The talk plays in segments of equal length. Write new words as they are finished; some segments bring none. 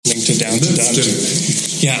to Down to Dunk.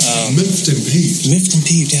 Yeah. Miffed and peeved. Miffed and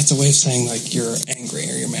peeved. Yeah, it's a way of saying like you're angry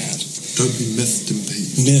or you're mad. Don't be miffed and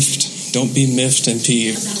peeved. Miffed. Don't be miffed and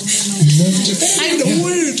peeved. I know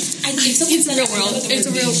word. It's a real world. It's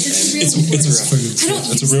a real.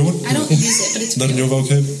 It's a real one. I don't use it, but it's not in your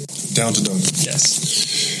vocab. Down to Dunk.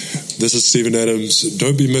 Yes. This is Stephen Adams.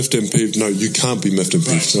 Don't be miffed and peeved. No, you can't be miffed and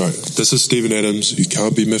peeved. Right. This is Stephen Adams. You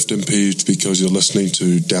can't be miffed and peeved because you're listening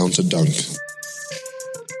to Down to Dunk.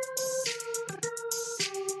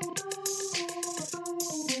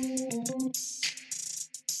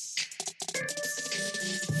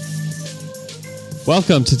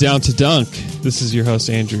 Welcome to Down to Dunk. This is your host,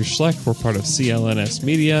 Andrew Schleck. We're part of CLNS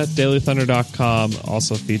Media, DailyThunder.com,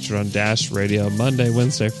 also featured on Dash Radio Monday,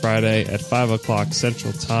 Wednesday, Friday at 5 o'clock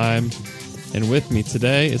Central Time. And with me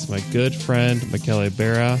today is my good friend, Michele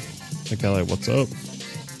Berra. Michele, what's up?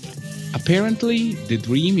 Apparently, the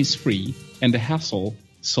dream is free and the hassle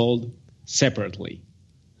sold separately.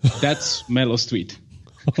 That's Melo's tweet.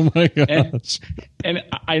 Oh my gosh! And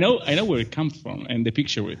I know where it comes from. And the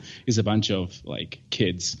picture is a bunch of like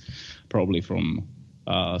kids, probably from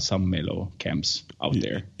some Melo camps out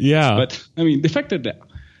there. Yeah. But I mean, the fact that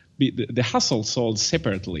the hustle sold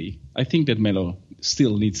separately, I think that Melo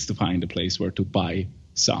still needs to find a place where to buy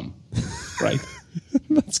some, right?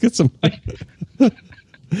 Let's get some,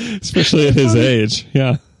 especially at his age.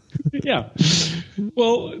 Yeah. Yeah.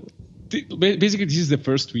 Well. Basically, this is the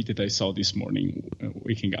first tweet that I saw this morning,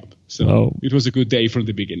 waking up. So It was a good day from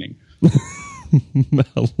the beginning.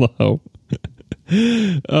 Hello.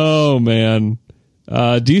 Oh, man.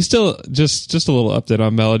 Do you still, just a little update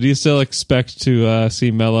on Melo, do you still expect to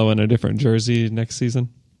see Melo in a different jersey next season?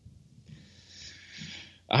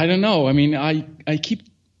 I don't know. I mean, I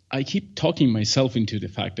keep talking myself into the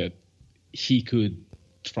fact that he could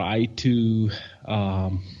try to...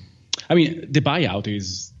 I mean, the buyout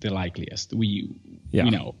is the likeliest. We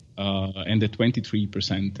know, and the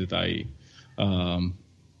 23% that I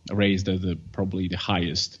raised as probably the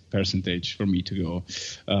highest percentage for me to go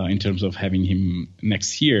in terms of having him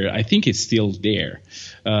next year. I think it's still there,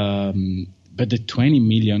 but the 20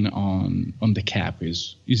 million on the cap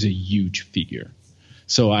is a huge figure.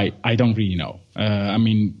 So I don't really know. I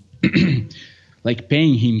mean, like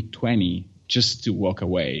paying him 20 just to walk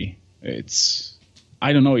away, it's.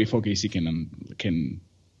 I don't know if OKC can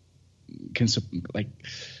like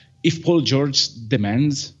if Paul George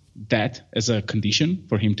demands that as a condition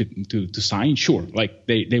for him to sign, sure, like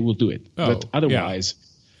they will do it. But otherwise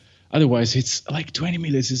it's like 20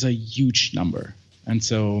 million is a huge number, and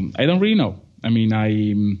so I don't really know. I mean,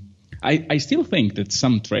 I still think that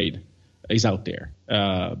some trade is out there,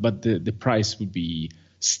 but the price would be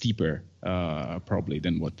steeper probably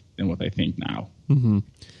than what I think now. Mm-hmm.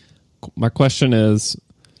 My question is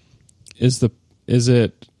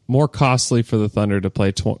it more costly for the Thunder to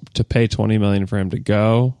pay $20 million for him to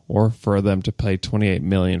go, or for them to pay $28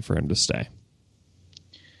 million for him to stay?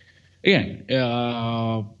 Again,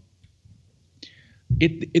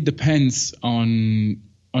 it depends on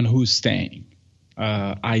who's staying.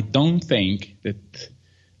 I don't think that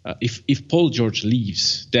if Paul George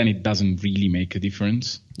leaves, then it doesn't really make a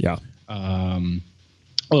difference. Yeah.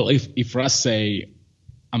 Well, if Russ say,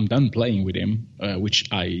 I'm done playing with him, which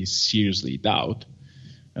I seriously doubt,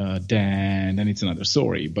 then it's another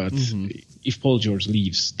story. But if Paul George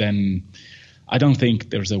leaves, then I don't think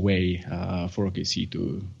there's a way for OKC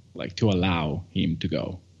to allow him to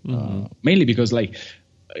go. Mainly because like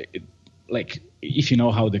if you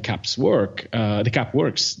know how the cap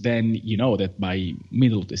works, then you know that by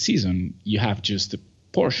middle of the season you have just a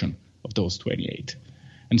portion of those 28,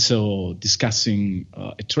 and so discussing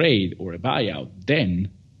a trade or a buyout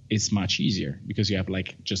then. It's much easier because you have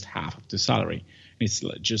like just half of the salary. It's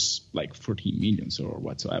just like 14 million or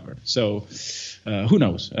whatsoever. So who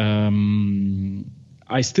knows?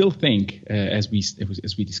 I still think, as we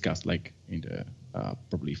discussed, like in the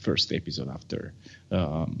probably first episode after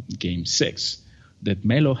Game 6, that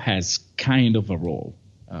Melo has kind of a role,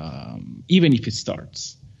 even if it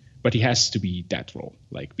starts. But he has to be that role,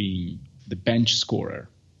 like being the bench scorer.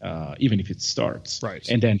 Even if it starts, right,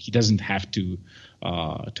 and then he doesn't have to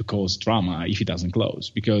cause drama if he doesn't close,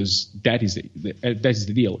 because that is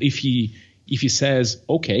the deal. If he says,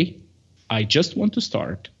 okay, I just want to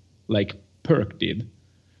start, like Perk did,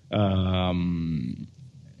 but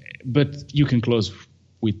you can close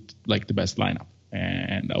with like the best lineup,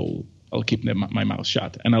 and I'll keep my mouth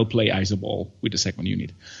shut, and I'll play iso ball with the second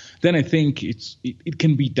unit. Then I think it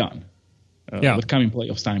can be done. But coming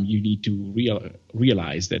playoffs time, you need to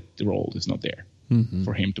realize that the role is not there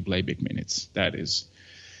for him to play big minutes. That is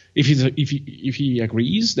if he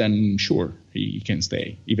agrees, then sure, he can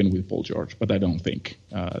stay even with Paul George. But I don't think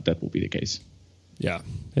that will be the case. Yeah,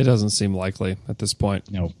 it doesn't seem likely at this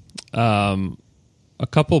point. No. A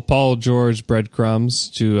couple Paul George breadcrumbs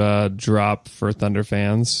to drop for Thunder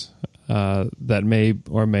fans that may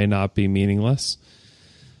or may not be meaningless.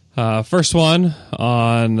 First one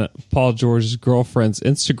on Paul George's girlfriend's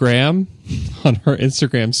Instagram. On her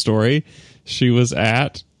Instagram story, she was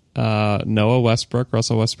at Noah Westbrook,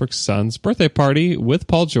 Russell Westbrook's son's birthday party with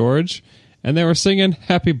Paul George, and they were singing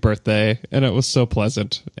Happy Birthday, and it was so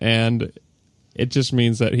pleasant. And it just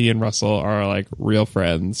means that he and Russell are like real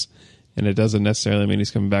friends, and it doesn't necessarily mean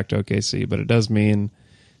he's coming back to OKC, but it does mean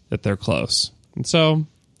that they're close. And so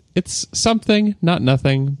it's something, not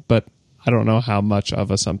nothing, but I don't know how much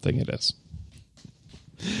of a something it is.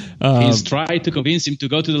 He's tried to convince him to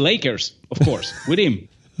go to the Lakers, of course, with him.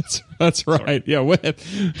 That's right. Sorry. Yeah, with.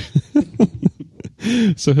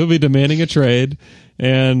 So he'll be demanding a trade,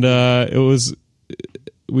 and it was.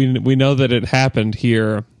 We know that it happened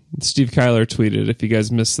here. Steve Kyler tweeted, if you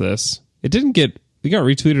guys missed this, it got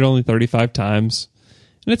retweeted only 35 times,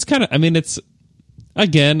 and it's kind of. I mean, it's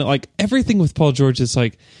again like everything with Paul George is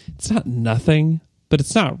like it's not nothing. But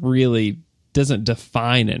it's not really, doesn't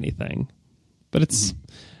define anything. But it's,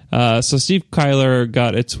 so Steve Kyler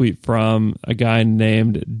got a tweet from a guy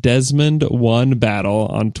named Desmond1Battle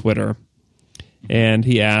on Twitter. And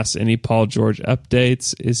he asked, any Paul George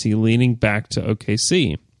updates? Is he leaning back to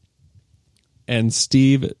OKC? And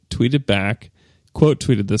Steve tweeted back, quote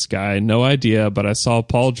tweeted this guy, no idea, but I saw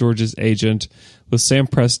Paul George's agent with Sam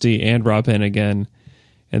Presti and Rob Hennigan,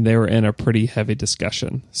 and they were in a pretty heavy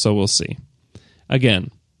discussion. So we'll see.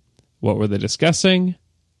 Again, what were they discussing?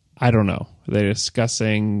 I don't know. Are they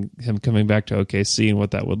discussing him coming back to OKC and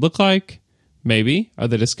what that would look like? Maybe. Are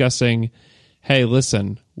they discussing, hey,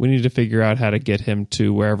 listen, we need to figure out how to get him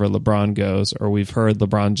to wherever LeBron goes, or we've heard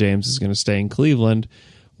LeBron James is going to stay in Cleveland.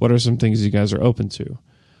 What are some things you guys are open to?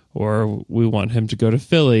 Or we want him to go to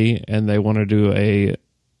Philly and they want to do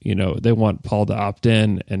they want Paul to opt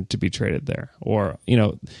in and to be traded there. Or,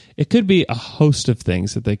 it could be a host of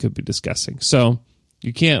things that they could be discussing. So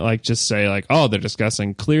you can't like just say like, oh, they're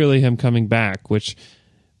discussing clearly him coming back, which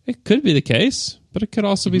it could be the case, but it could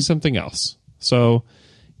also be something else. So,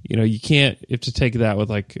 you have to take that with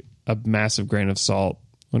like a massive grain of salt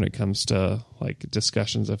when it comes to like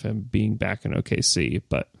discussions of him being back in OKC.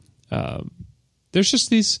 But there's just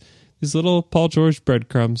these little Paul George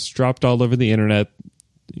breadcrumbs dropped all over the internet.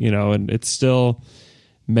 And it's still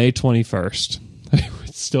May 21st.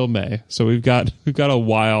 It's still May, so we've got a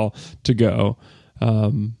while to go.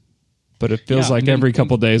 But it feels like every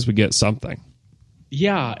couple of days we get something.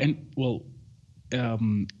 Yeah, and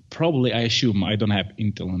probably I assume, I don't have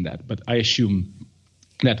intel on that, but I assume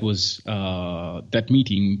that was that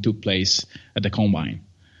meeting took place at the Combine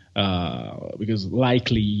because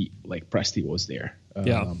likely like Presti was there.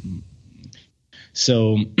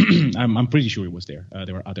 So I'm pretty sure he was there.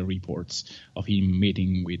 There were other reports of him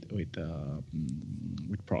meeting with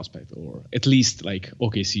with Prospect, or at least like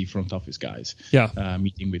OKC front office guys.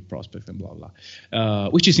 Meeting with Prospect and blah blah,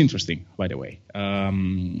 which is interesting, by the way.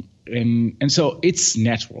 And so it's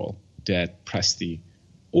natural that Presti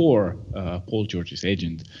or Paul George's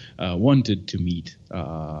agent wanted to meet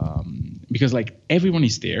because like everyone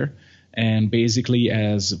is there, and basically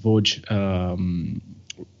as Woj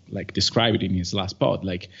like described it in his last pod,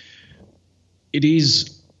 like it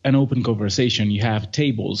is an open conversation. You have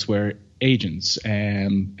tables where agents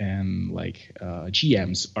and like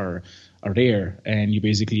GMs are there, and you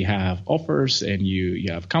basically have offers and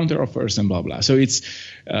you have counter offers and blah blah. So it's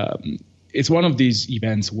one of these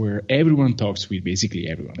events where everyone talks with basically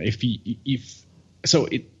everyone.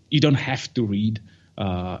 You don't have to read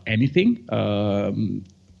anything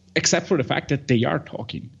except for the fact that they are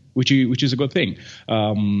talking, which is a good thing.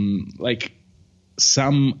 Like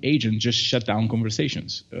some agents just shut down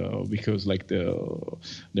conversations because like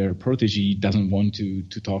their protege doesn't want to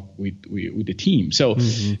talk with the team. So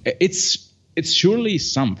it's surely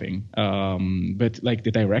something, but like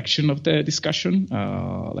the direction of the discussion,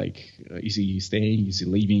 like is he staying? Is he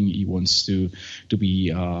leaving? He wants to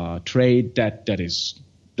be trade. That is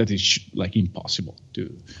like impossible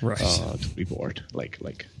to report.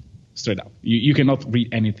 Like. Straight up, you cannot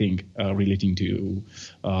read anything relating to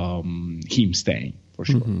him staying for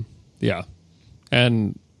sure. Yeah,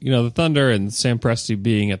 and the Thunder and Sam Presti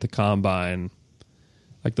being at the Combine,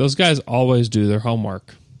 like those guys always do their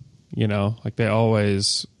homework. Like they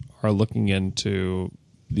always are looking into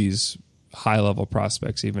these high level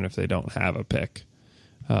prospects, even if they don't have a pick.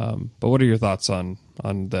 But what are your thoughts on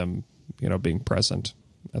them, being present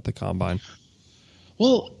at the Combine?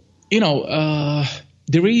 Well,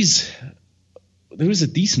 there is a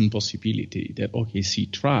decent possibility that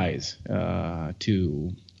OKC tries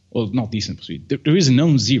to. Well, not decent possibility. There is a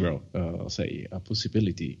non-zero,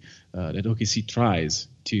 possibility that OKC tries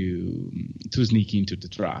to sneak into the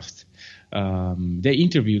draft. They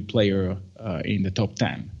interviewed player in the top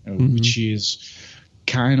 10, which is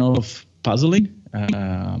kind of puzzling.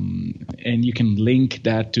 And you can link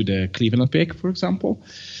that to the Cleveland pick, for example.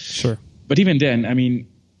 Sure. But even then, I mean,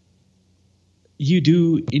 you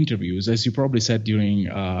do interviews, as you probably said during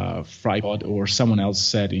FryPod, or someone else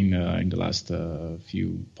said in the last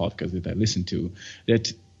few podcasts that I listened to,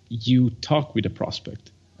 that you talk with a prospect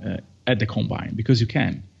at the combine because you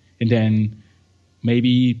can. And then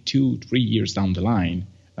maybe 2-3 years down the line,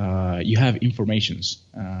 you have informations.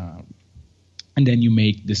 And then you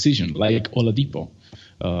make decision like Oladipo,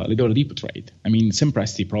 the Oladipo trade. I mean, Sam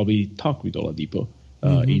Presti probably talked with Oladipo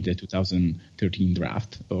in the 2013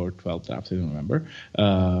 draft or 12 draft, I don't remember,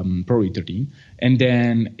 probably 13. And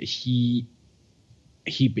then he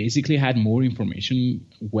basically had more information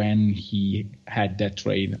when he had that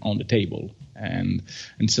trade on the table. And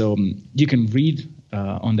so you can read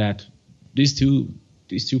on that these two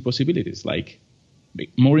possibilities, like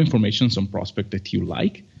more information on prospect that you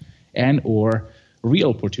like, and or real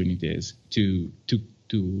opportunities to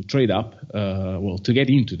trade up, to get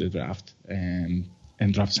into the draft and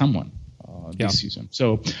draft someone this season.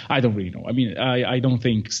 So I don't really know. I mean, I don't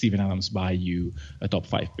think Steven Adams buy you a top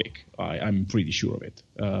 5 pick. I'm pretty sure of it.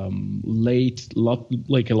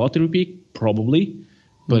 Like a lottery pick, probably.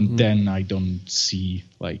 But then I don't see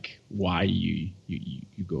like why you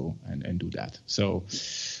go and do that. So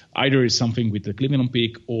either it's something with the Cleveland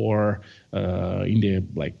pick, or in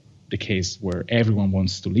the case where everyone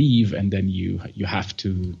wants to leave, and then you have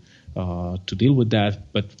to deal with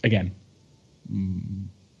that. But again,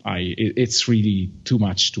 it's really too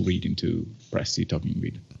much to read into Presti talking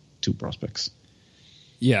with 2 prospects.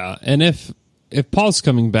 Yeah, and if Paul's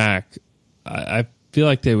coming back, I feel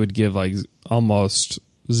like they would give like almost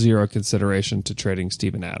zero consideration to trading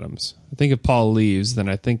Steven Adams. I think if Paul leaves, then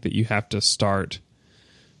I think that you have to start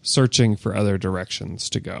searching for other directions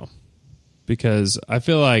to go. Because I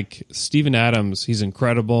feel like Steven Adams, he's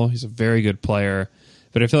incredible. He's a very good player.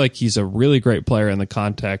 But I feel like he's a really great player in the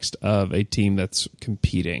context of a team that's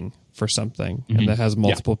competing for something and that has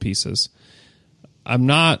multiple pieces. I'm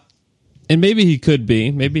not, and maybe he could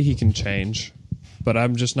be, maybe he can change, but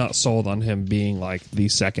I'm just not sold on him being like the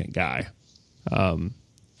second guy on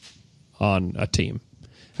a team.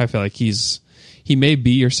 I feel like he may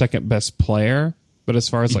be your second best player, but as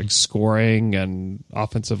far as like scoring and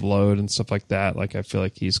offensive load and stuff like that, like I feel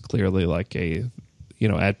like he's clearly like a,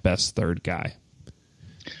 at best third guy.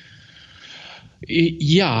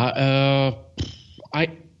 Yeah,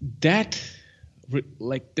 that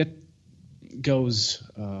goes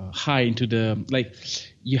high into the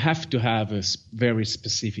you have to have a very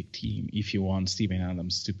specific team if you want Steven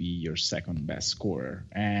Adams to be your second best scorer,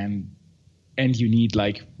 and you need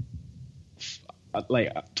like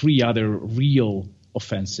 3 other real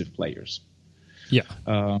offensive players. Yeah,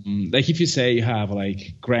 like if you say you have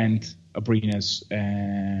like Grant, Abrines,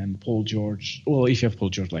 and Paul George. Well, if you have Paul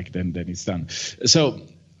George, then it's done. So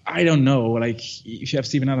I don't know. Like if you have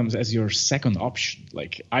Steven Adams as your second option,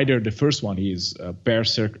 like either the first one is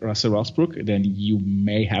Berserk Russell Westbrook, then you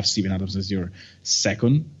may have Steven Adams as your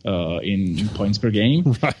second in points per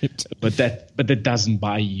game. Right. But that doesn't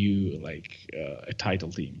buy you like a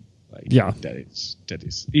title team. Like, yeah. That is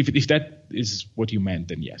if that is what you meant,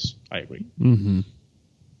 then yes, I agree. Mm-hmm.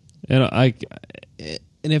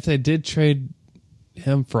 And if they did trade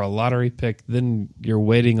him for a lottery pick, then you're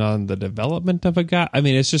waiting on the development of a guy. I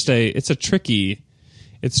mean, it's tricky.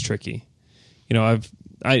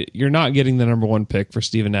 You're not getting the number 1 pick for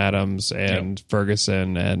Steven Adams and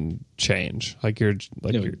Ferguson and change.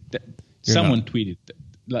 Someone tweeted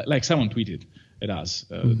at us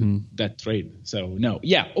that trade. So no,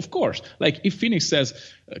 yeah, of course. Like if Phoenix says,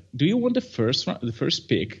 "Do you want the first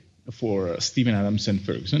pick for Steven Adams and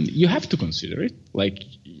Ferguson?" You have to consider it. Like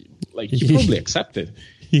you probably accept it.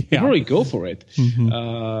 You probably go for it.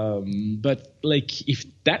 But like if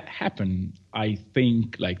that happened, I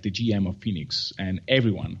think like the GM of Phoenix and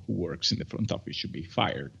everyone who works in the front office should be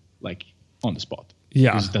fired like on the spot.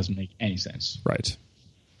 Yeah, because it doesn't make any sense. Right.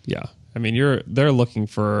 Yeah. I mean, they're looking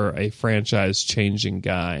for a franchise-changing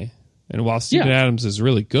guy, and while Steven Adams is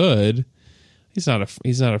really good, he's not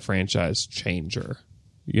a franchise changer.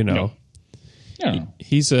 No.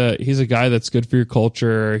 He's a guy that's good for your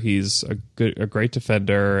culture. He's a great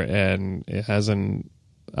defender, and it has an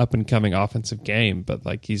up and coming offensive game. But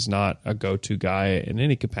like, he's not a go-to guy in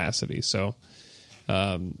any capacity. So,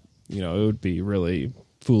 it would be really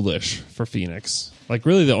foolish for Phoenix. Like,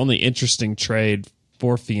 really, the only interesting trade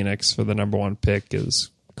for Phoenix for the number 1 pick is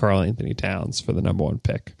Karl Anthony Towns for the number 1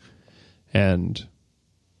 pick. And,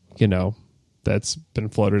 that's been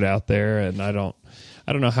floated out there, and I don't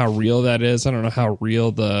know how real that is. I don't know how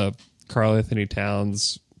real the Karl Anthony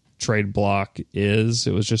Towns trade block is.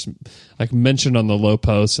 It was just like mentioned on the low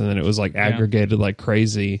post, and then it was like aggregated like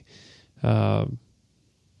crazy. But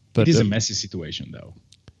it is a messy situation, though.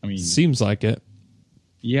 I mean, seems like it.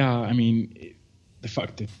 Yeah, I mean, the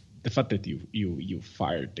fact that you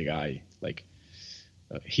fired the guy, like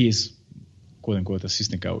he is quote unquote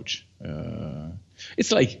assistant coach.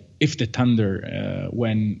 It's like if the Thunder,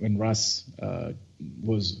 when Russ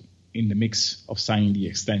was in the mix of signing the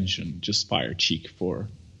extension, just fired Cheek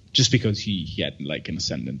just because he had like an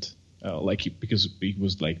ascendant, because he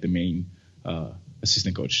was like the main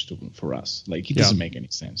assistant coach for us. Like, it doesn't make any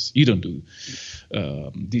sense. You don't do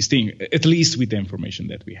these things, at least with the information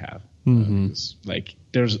that we have. Because, like,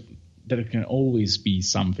 there can always be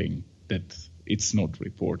something that it's not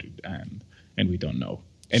reported and we don't know.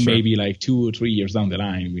 And maybe like 2 or 3 years down the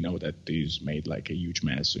line, we know that he's made like a huge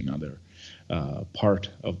mess in other part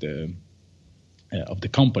of the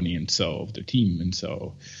company, and so of the team, and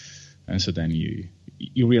so then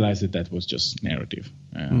you realize that was just narrative.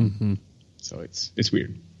 So it's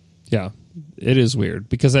weird. Yeah, it is weird,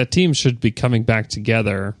 because that team should be coming back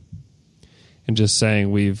together and just saying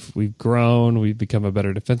we've grown, we've become a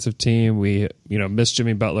better defensive team. We missed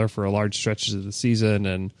Jimmy Butler for a large stretches of the season,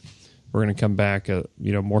 and we're going to come back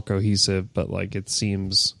more cohesive. But like, it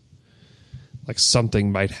seems like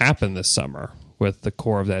something might happen this summer with the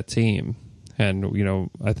core of that team, and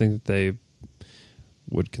I think that they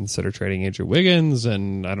would consider trading Andrew Wiggins,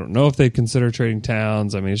 and I don't know if they'd consider trading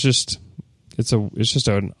Towns. I mean, it's just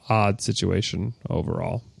an odd situation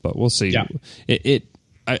overall, but we'll see. Yeah.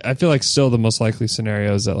 I feel like still the most likely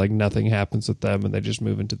scenario is that like nothing happens with them and they just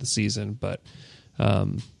move into the season, but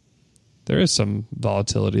there is some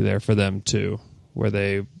volatility there for them too, where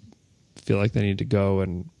they feel like they need to go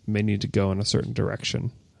and may need to go in a certain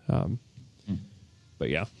direction. But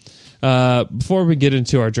yeah, before we get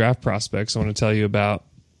into our draft prospects, I want to tell you about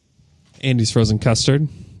Andy's Frozen Custard.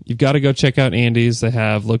 You've got to go check out Andy's. They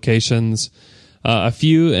have locations, a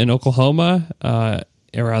few in Oklahoma,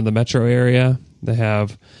 around the metro area. They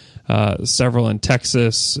have several in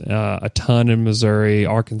Texas, a ton in Missouri,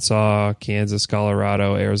 Arkansas, Kansas,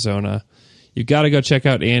 Colorado, Arizona. You've got to go check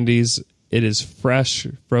out Andy's. It is fresh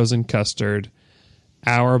frozen custard.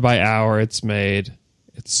 Hour by hour it's made.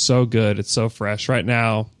 It's so good. It's so fresh. Right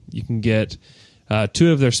now, you can get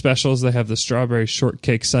 2 of their specials. They have the strawberry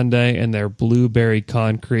shortcake sundae and their blueberry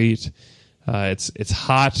concrete. It's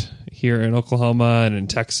hot here in Oklahoma and in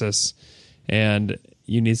Texas, and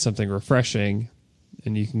you need something refreshing,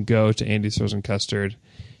 and you can go to Andy's Frozen Custard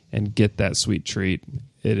and get that sweet treat.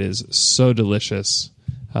 It is so delicious.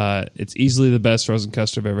 It's easily the best frozen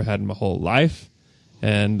custard I've ever had in my whole life,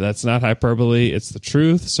 and that's not hyperbole. It's the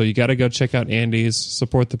truth. So you got to go check out Andy's,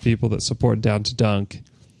 support the people that support Down to Dunk,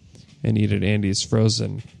 and eat at Andy's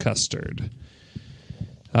Frozen Custard.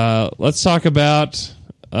 Let's talk about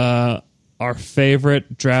our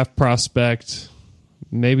favorite draft prospect,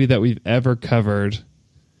 maybe that we've ever covered,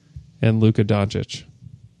 and Luka Doncic.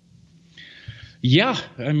 Yeah,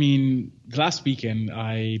 I mean, last weekend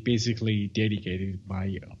I basically dedicated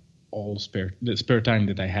my the spare time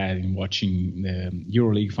that I had in watching the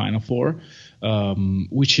EuroLeague Final Four,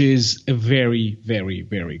 which is a very, very,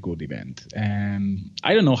 very good event. And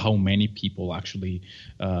I don't know how many people actually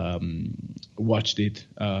watched it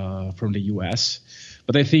from the US,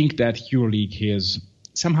 but I think that EuroLeague is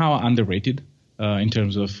somehow underrated in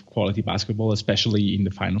terms of quality basketball, especially in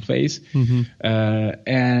the final phase.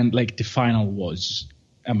 And like the final was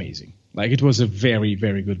amazing. Like, it was a very,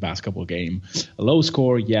 very good basketball game. A low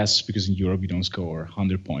score, yes, because in Europe you don't score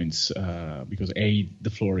 100 points because the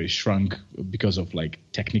floor is shrunk because of like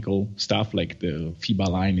technical stuff, like the FIBA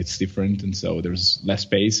line, it's different, and so there's less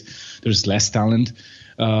space, there's less talent.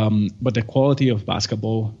 But the quality of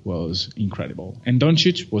basketball was incredible. And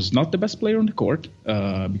Doncic was not the best player on the court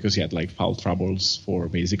because he had like foul troubles for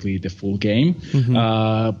basically the full game.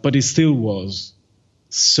 But it still was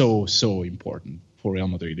so important for Real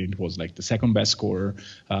Madrid. It was like the second best scorer.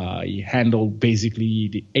 He handled basically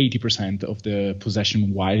the 80% of the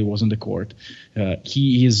possession while he was on the court.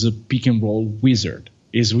 He is a pick and roll wizard.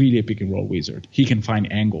 He's really a pick and roll wizard. He can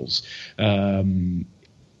find angles.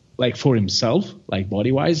 Like for himself, like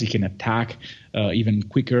body-wise, he can attack even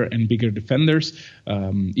quicker and bigger defenders,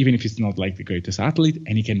 even if he's not like the greatest athlete,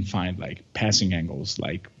 and he can find like passing angles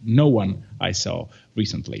like no one I saw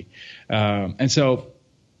recently. And so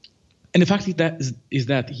And the fact is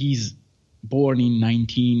that he's born in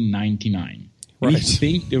 1999. Right. Do you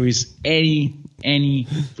think there is any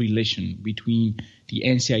relation between the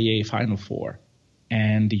NCAA Final Four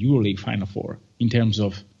and the EuroLeague Final Four in terms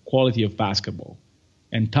of quality of basketball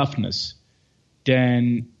and toughness?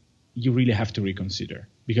 Then you really have to reconsider,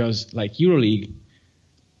 because like EuroLeague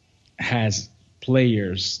has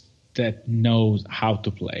players that knows how to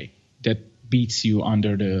play, that beats you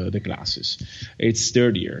under the glasses. It's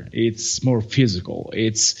sturdier. It's more physical.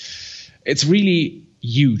 It's really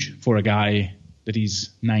huge for a guy that is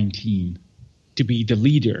 19 to be the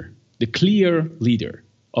leader, the clear leader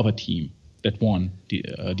of a team that won the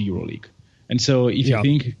EuroLeague. And so if you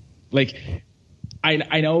think, like,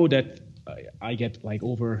 I know that I get like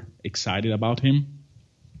over excited about him,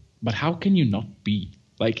 but how can you not be?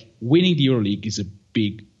 Like, winning the EuroLeague is a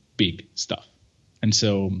big stuff. And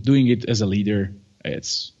so doing it as a leader,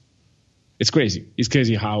 it's crazy. It's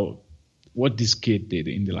crazy what this kid did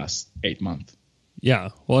in the last 8 months. Yeah.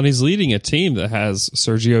 Well, and he's leading a team that has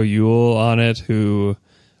Sergio Llull on it, who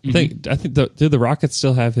I think do the Rockets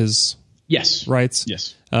still have his rights?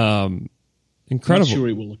 Yes. Incredible. I'm not sure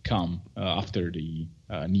it will come after the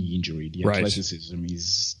knee injury. The athleticism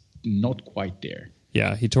is not quite there.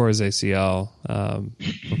 Yeah, he tore his ACL.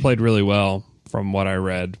 But played really well from what I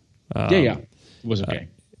read. It was okay.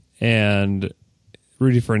 And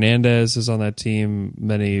Rudy Fernandez is on that team.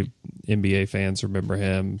 Many NBA fans remember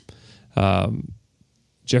him.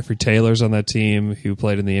 Jeffrey Taylor's on that team, who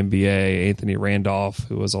played in the NBA. Anthony Randolph,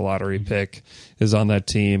 who was a lottery pick, is on that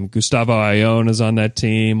team. Gustavo Ayón is on that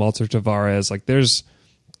team. Walter Tavares. Like, there's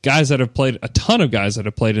guys that have played, a ton of guys that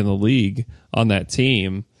have played in the league on that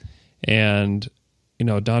team. And, you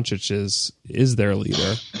know, Doncic is their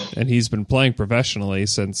leader. And he's been playing professionally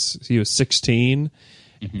since he was 16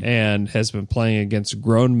 and has been playing against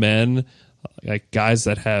grown men, like guys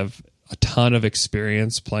that have a ton of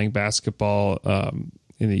experience playing basketball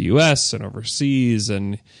in the U.S. and overseas,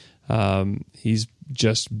 and he's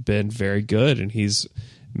just been very good, and he's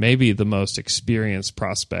maybe the most experienced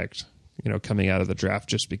prospect, you know, coming out of the draft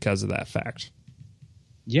just because of that fact.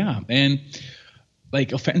 Yeah, and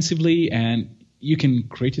like offensively, and you can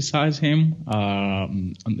criticize him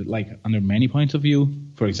under many points of view.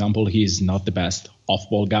 For example, he's not the best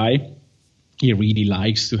off-ball guy. He really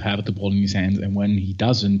likes to have the ball in his hands, and when he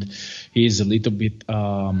doesn't, he's a little bit,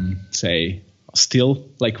 still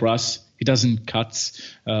like Russ. He doesn't cut.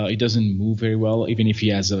 He doesn't move very well, even if he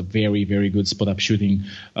has a very, very good spot-up shooting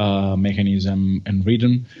mechanism and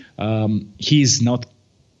rhythm. He's not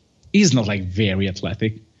like very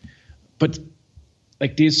athletic, but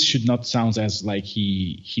like this should not sound as like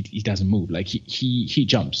he doesn't move. Like he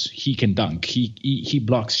jumps, he can dunk, he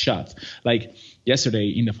blocks shots. Like yesterday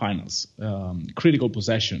in the finals, critical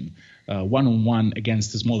possession, 1-on-1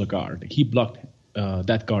 against the smaller guard. He blocked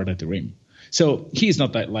that guard at the rim. So he's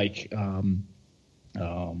not that like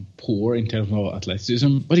poor in terms of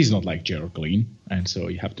athleticism, but he's not like Gerald Green, and so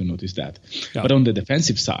you have to notice that. Yeah. But on the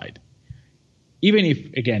defensive side, even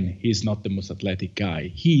if again he's not the most athletic guy,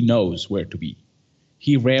 he knows where to be.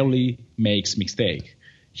 He rarely makes mistake.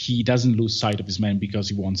 He doesn't lose sight of his man because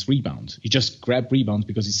he wants rebounds. He just grabs rebounds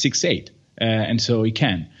because he's 6'8", and so he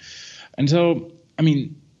can. And so, I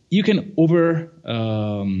mean, you can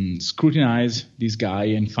scrutinize this guy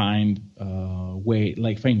and find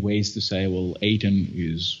ways to say, well, Ayton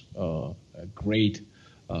is a great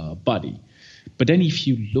body. But then if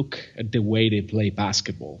you look at the way they play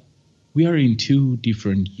basketball, we are in two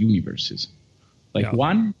different universes.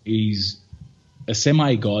 One is a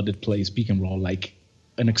semi-god that plays pick and roll like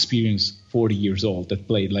an experienced 40 years old that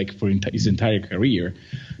played like for his entire career.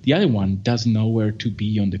 The other one doesn't know where to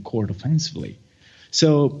be on the court offensively.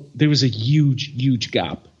 So there is a huge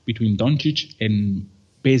gap between Doncic and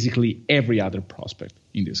basically every other prospect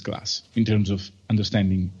in this class in terms of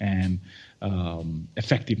understanding and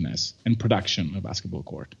effectiveness and production on a basketball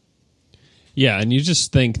court. Yeah, and you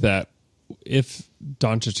just think that if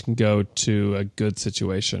Doncic can go to a good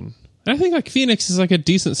situation, I think like Phoenix is like a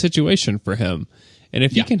decent situation for him. And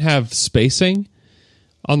if he can have spacing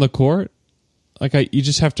on the court, you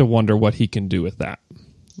just have to wonder what he can do with that.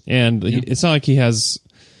 And it's not like he has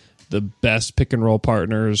the best pick and roll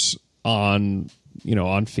partners on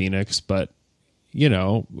Phoenix, but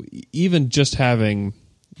even just having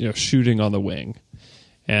shooting on the wing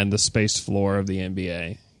and the spaced floor of the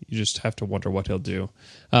NBA, you just have to wonder what he'll do.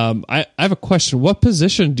 I have a question. What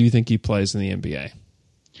position do you think he plays in the NBA?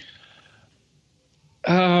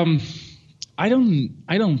 I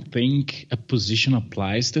don't think a position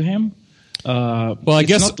applies to him. Well, I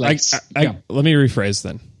guess let me rephrase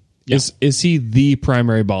then. Yeah. Is he the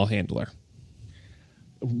primary ball handler?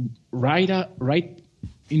 right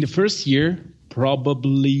in the first year,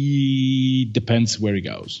 probably depends where he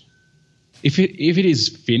goes. If it is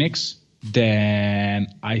Phoenix, then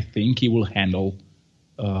I think he will handle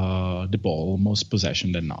the ball most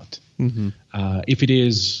possession than not. If it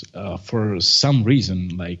is for some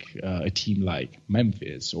reason like a team like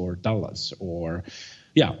Memphis or Dallas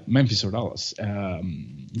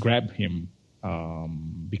grab him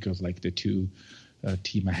because like the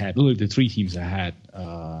three teams ahead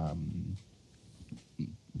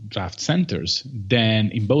draft centers, then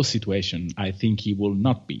in both situations I think he will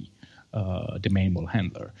not be the main ball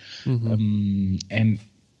handler. And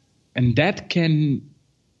that can,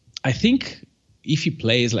 I think, if he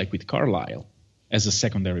plays like with Carlisle as a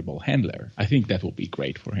secondary ball handler, I think that will be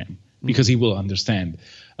great for him because he will understand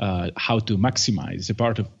how to maximize a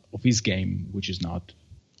part of his game which is not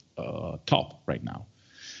top right now.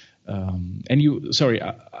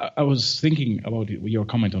 I was thinking about your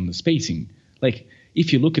comment on the spacing. Like,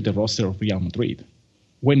 if you look at the roster of Real Madrid,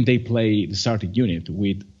 when they play the starting unit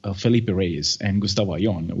with Felipe Reyes and Gustavo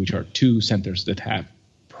Ayón, which are two centers that have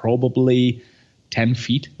probably 10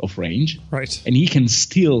 feet of range, right? And he can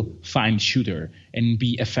still find shooter and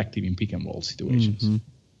be effective in pick and roll situations,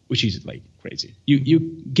 which is like crazy. You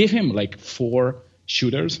give him like 4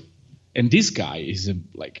 shooters, and this guy is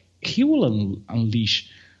he will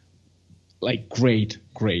unleash like great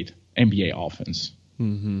NBA offense.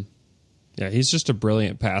 Yeah, he's just a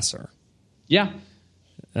brilliant passer. Yeah.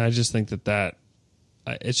 And I just think that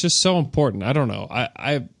it's just so important. I don't know.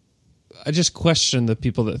 I just question the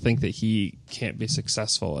people that think that he can't be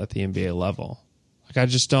successful at the NBA level. Like, I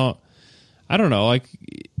just don't. I don't know. Like,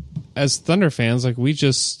 as Thunder fans, like, we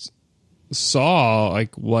just saw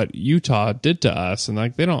like what Utah did to us, and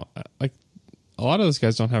like they don't like a lot of those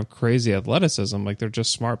guys don't have crazy athleticism. Like, they're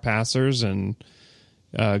just smart passers and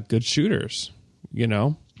good shooters, you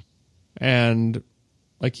know. And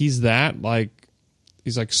like he's like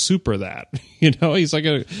super that, you know, he's like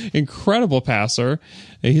an incredible passer.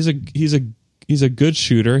 And he's a good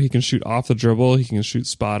shooter. He can shoot off the dribble. He can shoot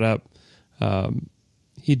spot up.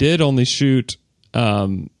 He did only shoot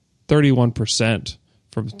 31%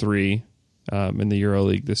 from 3 in the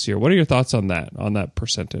EuroLeague this year. What are your thoughts on that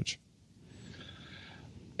percentage?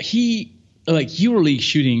 EuroLeague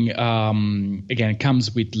shooting again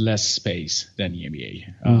comes with less space than the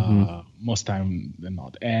NBA most time than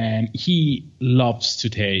not, and he loves to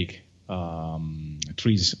take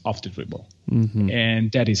threes off the dribble,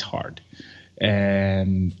 and that is hard.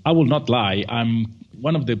 And I will not lie, I'm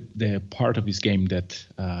one of the part of his game that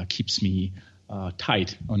keeps me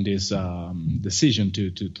tight on this decision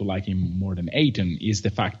to like him more than Ayton is the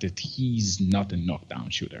fact that he's not a knockdown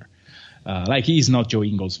shooter. Like, he's not Joe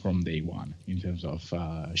Ingles from day one in terms of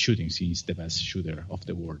shooting. He's the best shooter of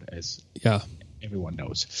the world, as everyone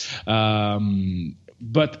knows.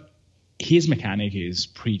 But his mechanic is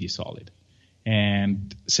pretty solid.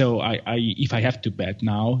 And so if I have to bet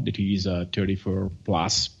now that he is a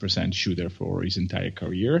 34+% shooter for his entire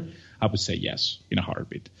career, I would say yes, in a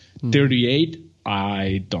heartbeat. 38,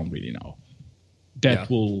 I don't really know. But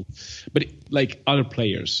like other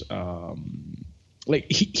players, like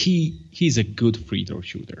he's a good free throw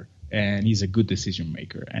shooter and he's a good decision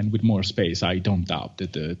maker. And with more space, I don't doubt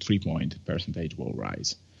that the 3-point percentage will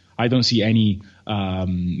rise. I don't see any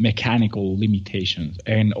mechanical limitations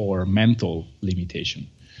or mental limitation.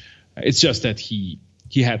 It's just that he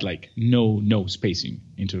had like no spacing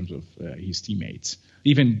in terms of his teammates.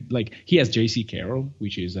 Even like he has J.C. Carroll,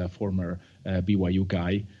 which is a former BYU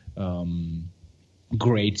guy,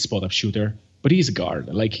 great spot up shooter. But he's a guard.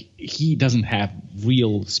 Like, he doesn't have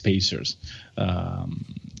real spacers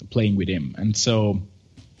playing with him. And so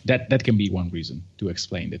that can be one reason to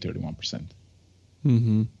explain the 31%.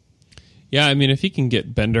 Yeah, I mean, if he can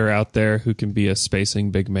get Bender out there who can be a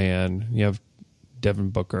spacing big man, you have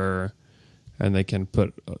Devin Booker, and they can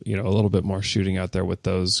put, a little bit more shooting out there with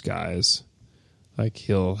those guys, like,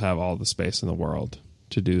 he'll have all the space in the world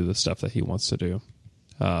to do the stuff that he wants to do.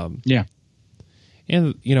 Yeah.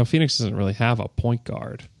 And, Phoenix doesn't really have a point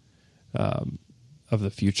guard of the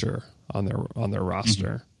future on their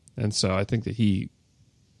roster. And so I think that he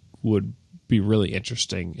would be really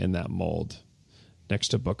interesting in that mold next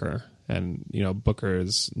to Booker. And, Booker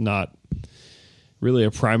is not really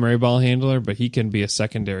a primary ball handler, but he can be a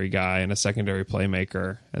secondary guy and a secondary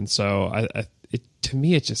playmaker. And so to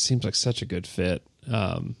me, it just seems like such a good fit.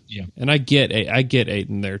 And I get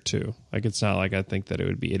Ayton there too. Like, it's not like I think that it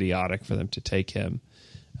would be idiotic for them to take him.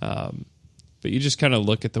 But you just kind of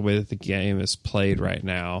look at the way that the game is played right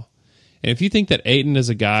now. And if you think that Ayton is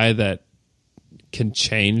a guy that can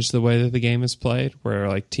change the way that the game is played, where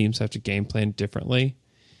like teams have to game plan differently,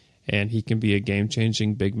 and he can be a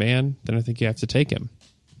game-changing big man, then I think you have to take him.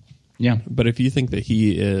 Yeah. But if you think that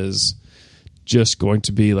he is just going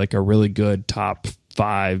to be like a really good top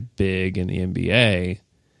 5 big in the NBA,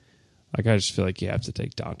 like I just feel like you have to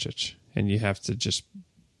take Doncic, and you have to just,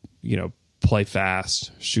 play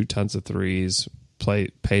fast, shoot tons of threes, play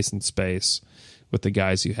pace and space with the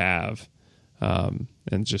guys you have,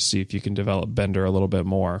 and just see if you can develop Bender a little bit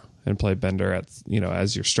more and play Bender at,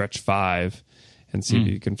 as your stretch 5, and see if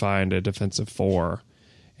you can find a defensive 4,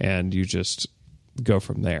 and you just go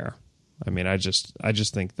from there. I mean, I just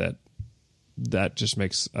think that just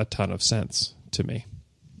makes a ton of sense to me.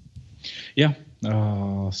 Yeah,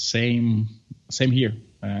 same here,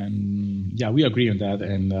 and yeah, we agree on that.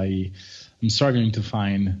 And I'm struggling to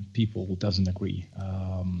find people who doesn't agree.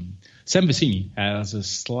 Sam Vecini has a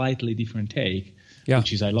slightly different take,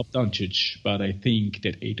 which is I love Doncic, but I think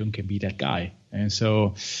that Ayton can be that guy. And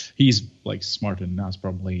so he's like smarter than us,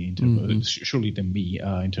 probably, in terms of, surely than me,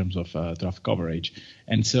 in terms of draft coverage.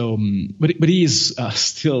 And so, but he is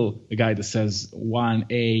still a guy that says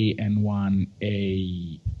 1A and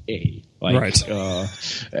 1AA. Like, right.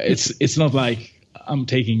 It's not like I'm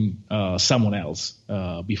taking someone else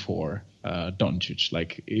before Doncic.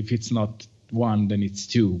 Like, if it's not 1, then it's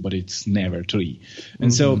 2, but it's never 3.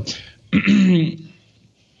 And so,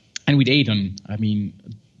 and with Ayton, I mean,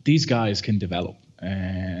 these guys can develop,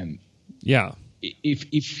 and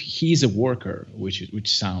if he's a worker,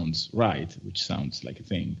 which sounds right, which sounds like a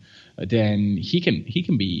thing, then he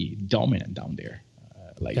can be dominant down there,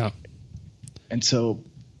 and so,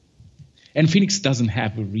 and Phoenix doesn't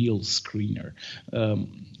have a real screener.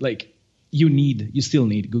 You still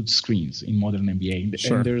need good screens in modern NBA,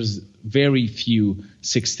 and there's very few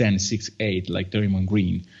 6'10", 6'8" like Draymond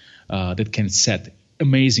Green that can set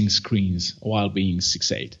amazing screens while being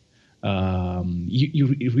 6'8".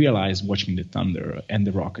 You realize watching the Thunder and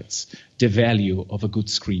the Rockets the value of a good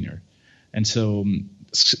screener, and so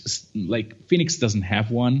like Phoenix doesn't have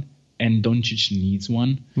one, and Doncic needs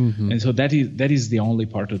one, and so that is the only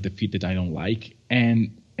part of the fit that I don't like,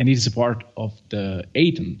 and it is a part of the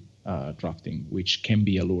Ayton drafting which can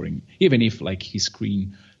be alluring, even if like his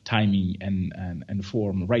screen timing and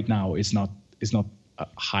form right now is not a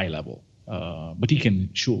high level. But he can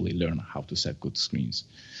surely learn how to set good screens.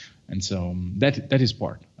 And so that is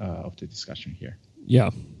part of the discussion here.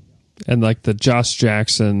 Yeah. And like the Josh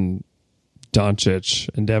Jackson, Doncic,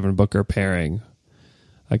 and Devin Booker pairing,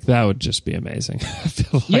 like that would just be amazing. I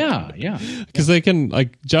feel like. Yeah. Because they can,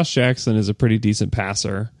 like, Josh Jackson is a pretty decent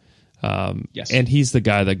passer. Yes. And he's the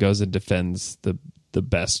guy that goes and defends the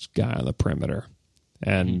best guy on the perimeter.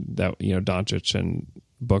 And that, Doncic and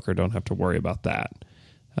Booker don't have to worry about that.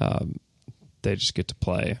 They just get to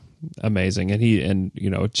play amazing, and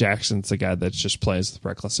Jackson's the guy that just plays with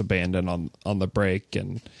reckless abandon on the break,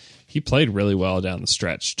 and he played really well down the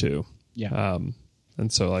stretch too. Yeah,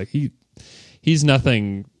 and so like he's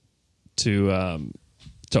nothing to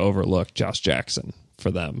overlook, Josh Jackson,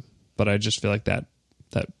 for them. But I just feel like that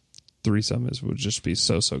threesome would just be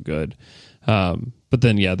so good. But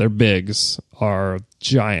then their bigs are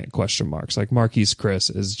giant question marks. Like Marquise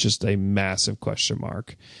Chris is just a massive question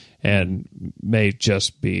mark, and may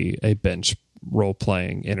just be a bench role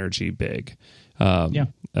playing energy big.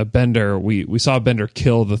 A Bender, we saw Bender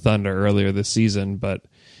kill the Thunder earlier this season, but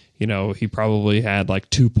he probably had like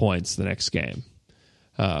 2 points the next game.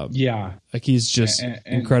 Like he's just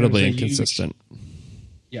incredibly inconsistent.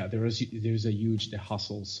 There's a huge the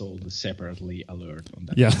hustle sold separately alert on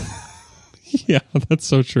that. Yeah, that's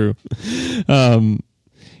so true.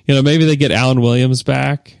 Maybe they get Alan Williams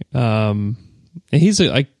back. And he's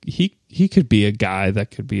he could be a guy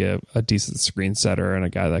that could be a decent screen setter and a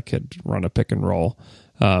guy that could run a pick and roll.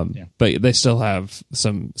 But they still have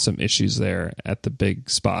some issues there at the big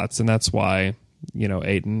spots, and that's why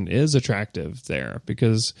Ayton is attractive there,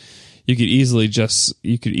 because you could easily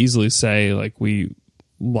say like we'd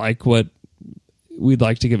like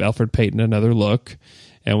to give Elfrid Payton another look,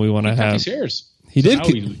 and we want to have. He did.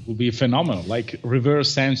 He will be phenomenal, like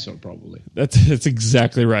reverse sensor probably. That's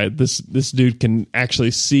exactly right. This dude can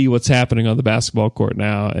actually see what's happening on the basketball court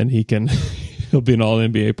now, and he'll be an All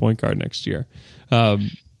NBA point guard next year. But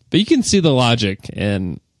you can see the logic,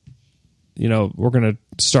 and we're going to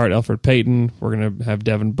start Elfrid Payton. We're going to have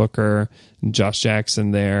Devin Booker and Josh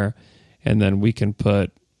Jackson there, and then we can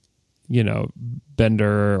put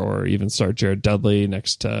Bender or even start Jared Dudley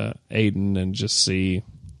next to Ayton and just see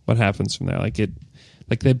what happens from there.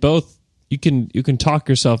 They both, you can talk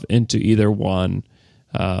yourself into either one.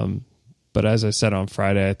 But as I said on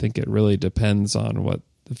Friday, I think it really depends on what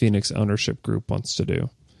the Phoenix ownership group wants to do.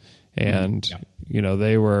 And,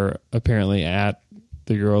 they were apparently at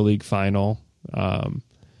the EuroLeague final.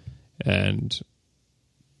 And,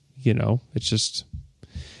 you know, it's just,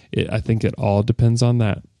 I think it all depends on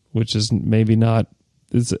that, which is maybe not,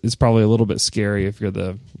 it's probably a little bit scary if you're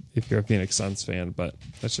a Phoenix Suns fan, but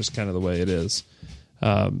that's just kind of the way it is.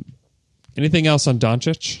 Anything else on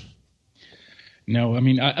Doncic? No, I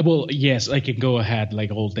mean, yes, I can go ahead like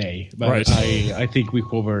all day, but right. I think we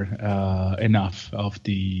cover enough of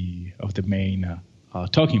the main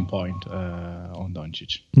talking point on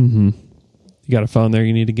Doncic. Mm-hmm. You got a phone there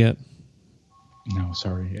you need to get? No,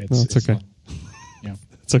 sorry, it's okay. Not, yeah,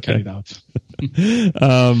 it's okay. Cut it out.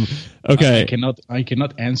 Okay, I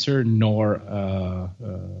cannot answer nor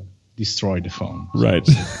destroy the phone. Right.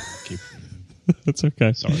 So that's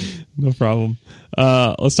okay. Sorry, no problem.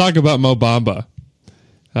 Let's talk about Mo Bamba.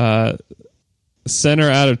 Center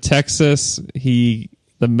out of Texas. The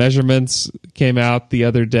measurements came out the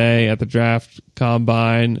other day at the draft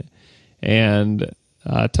combine, and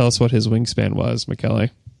tell us what his wingspan was, Michele.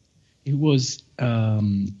 It was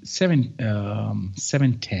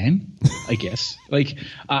 7'10", I guess. Like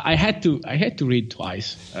I had to read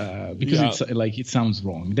twice because it sounds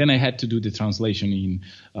wrong. Then I had to do the translation in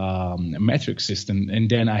a metric system, and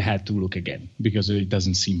then I had to look again because it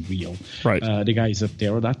doesn't seem real. Right. The guy is a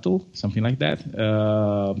pterodactyl, something like that.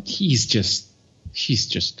 He's just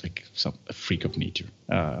like a freak of nature.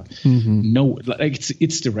 No, like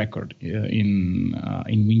it's the record in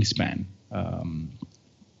wingspan.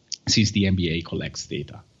 Since the NBA collects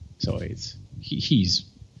data, so he's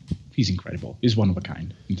incredible. He's one of a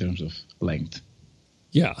kind in terms of length.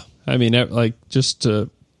 Yeah, I mean, like just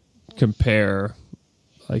to compare,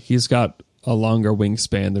 like he's got a longer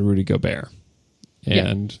wingspan than Rudy Gobert,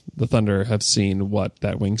 and the Thunder have seen what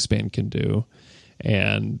that wingspan can do,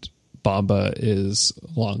 and Bamba is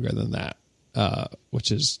longer than that,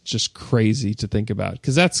 which is just crazy to think about.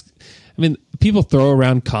 Because people throw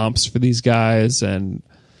around comps for these guys, and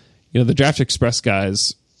you know, the Draft Express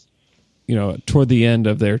guys, you know, toward the end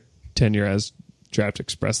of their tenure as Draft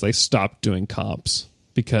Express, they stopped doing comps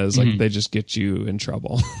because like they just get you in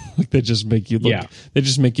trouble. Like they just make you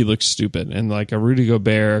look stupid. And like a Rudy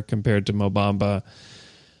Gobert compared to Mo Bamba,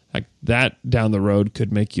 like that down the road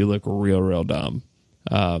could make you look real, real dumb.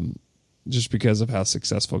 Just because of how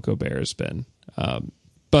successful Gobert has been.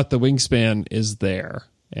 But the wingspan is there.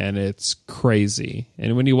 And it's crazy.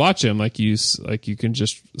 And when you watch him, you can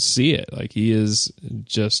just see it. Like he is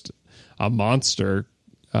just a monster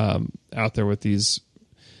out there with these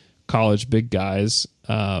college big guys.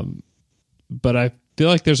 But I feel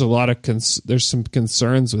like there's a lot of there's some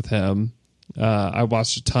concerns with him. I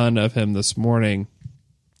watched a ton of him this morning,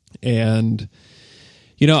 and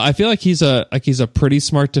you know, I feel like he's a pretty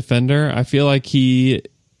smart defender. I feel like he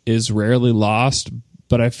is rarely lost,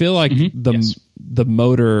 but I feel like the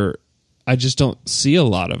motor, I just don't see a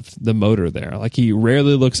lot of the motor there. Like he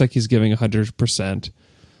rarely looks like he's giving 100%.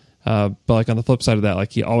 But like on the flip side of that,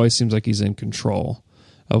 like he always seems like he's in control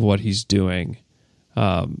of what he's doing.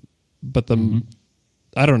 But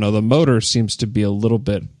I don't know, the motor seems to be a little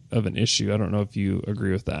bit of an issue. I don't know if you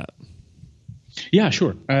agree with that. Yeah,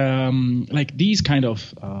 sure. Like these kind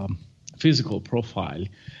of physical profile,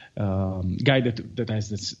 guy that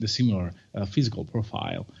has the similar physical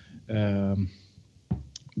profile,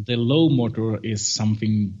 the low motor is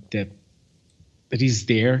something that is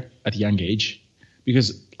there at a young age,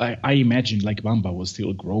 because I imagine like Bamba was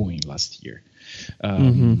still growing last year,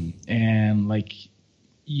 and like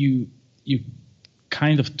you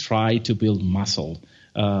kind of try to build muscles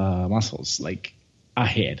like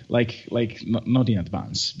ahead, like not in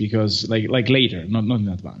advance, because like later, not in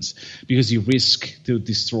advance, because you risk to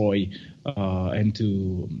destroy and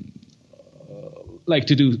to like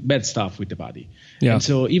to do bad stuff with the body. Yeah. And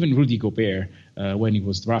so even Rudy Gobert, when he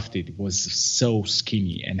was drafted, was so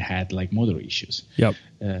skinny and had like motor issues. Yep.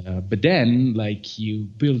 But then like you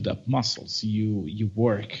build up muscles, you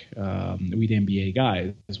work with NBA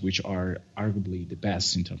guys, which are arguably the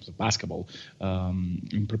best in terms of basketball,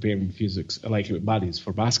 in preparing physics, like bodies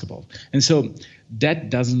for basketball. And so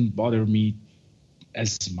that doesn't bother me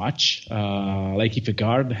as much. Like if a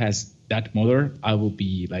guard has that motor, I will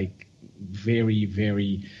be like very,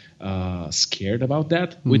 very scared about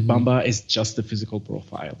that. With Bamba, it's just the physical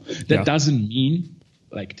profile. That doesn't mean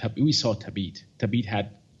like we saw Thabit. Thabit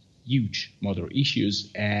had huge motor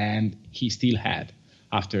issues, and he still had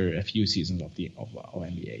after a few seasons of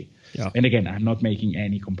NBA. Yeah. And again, I'm not making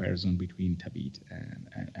any comparison between Thabit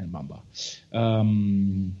and Bamba.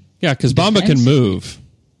 Because Bamba can move.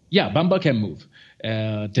 Yeah, Bamba can move.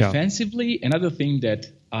 Defensively, another thing that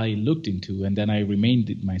I looked into, and then I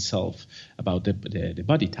reminded myself about the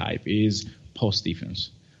body type, is post defense.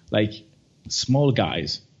 Like small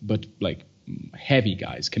guys, but like heavy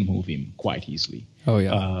guys can move him quite easily. Oh,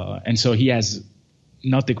 yeah. And so he has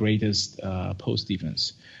not the greatest post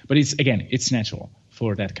defense, but it's natural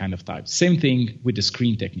for that kind of type. Same thing with the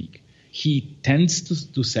screen technique. He tends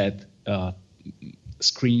to set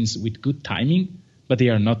screens with good timing, but they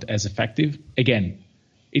are not as effective. Again,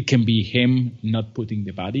 it can be him not putting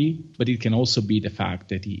the body, but it can also be the fact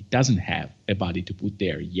that he doesn't have a body to put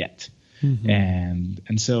there yet. Mm-hmm.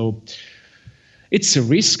 And so it's a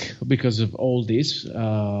risk because of all these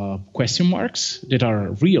question marks that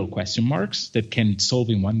are real question marks that can solve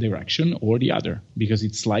in one direction or the other, because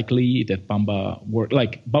it's likely that Bamba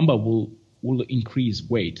will increase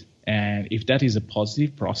weight. And if that is a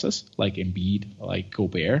positive process, like Embiid, like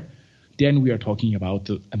Gobert, then we are talking about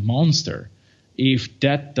a monster. If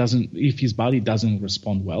his body doesn't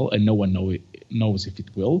respond well, and no one knows if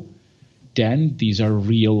it will, then these are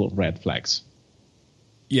real red flags.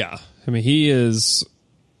 Yeah. I mean, he's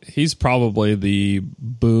probably the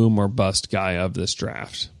boom or bust guy of this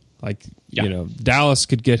draft. Like, Dallas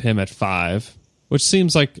could get him at 5, which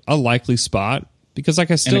seems like a likely spot because and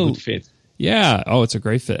a good fit. Yeah. Oh, it's a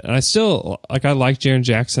great fit. And I like Jaren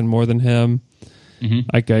Jackson more than him. Mm-hmm.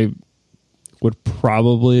 Like, I would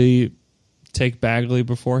probably take Bagley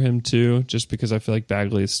before him too, just because I feel like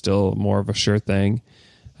Bagley is still more of a sure thing.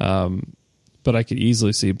 But I could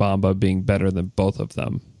easily see Bamba being better than both of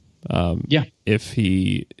them. If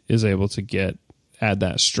he is able to add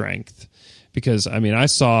that strength. Because, I mean, I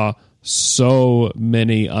saw so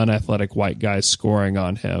many unathletic white guys scoring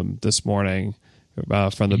on him this morning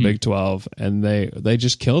from the Big 12, and they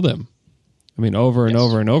just killed him. I mean, over and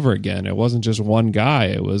over and over again. It wasn't just one guy.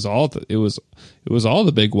 It was all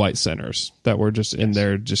the big white centers that were just in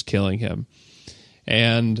there just killing him.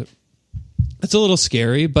 And it's a little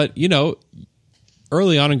scary, but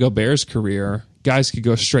early on in Gobert's career, guys could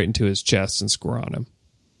go straight into his chest and score on him.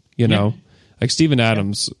 Like Steven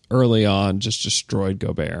Adams early on just destroyed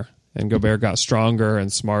Gobert, and Gobert got stronger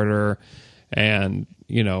and smarter, and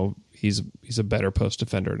he's a better post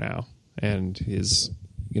defender now, and his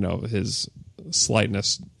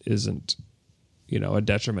slightness isn't a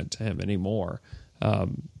detriment to him anymore. But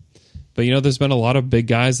there's been a lot of big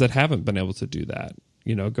guys that haven't been able to do that.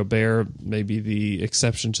 Gobert may be the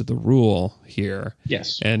exception to the rule here.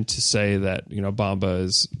 Yes. And to say that, Bamba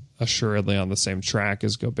is assuredly on the same track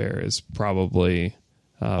as Gobert is probably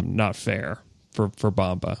not fair for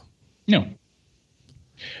Bamba. No.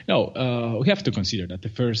 We have to consider that the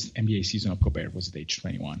first NBA season of Gobert was at age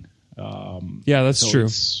 21. That's true.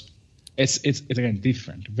 It's again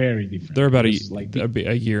different, very different. They're about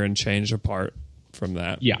a year and change apart from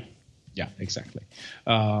that. Yeah, exactly.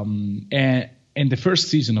 And the first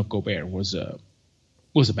season of Gobert was a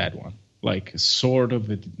bad one, like sort of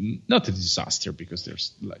not a disaster, because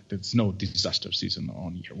there's no disaster season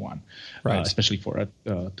on year one, right? Especially for a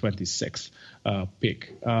 26th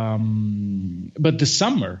pick. But the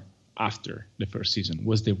summer after the first season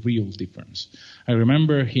was the real difference. I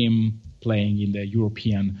remember him playing in the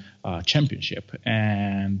European Championship,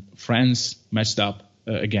 and France matched up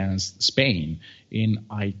against Spain in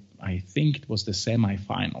I think it was the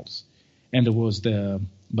semifinals. And there was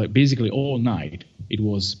but basically all night, it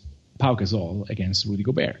was Pau Gasol against Rudy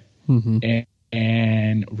Gobert. Mm-hmm.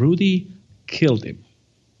 And Rudy killed him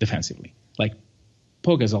defensively. Like,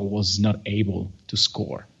 Pau Gasol was not able to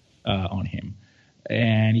score on him.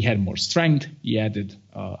 And he had more strength. He added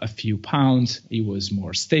a few pounds. He was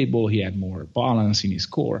more stable. He had more balance in his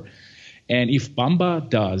core. And if Bamba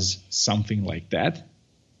does something like that,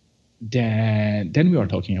 then we are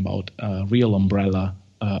talking about a real umbrella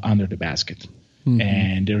under the basket. Mm-hmm.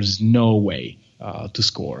 And there's no way to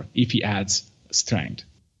score if he adds strength.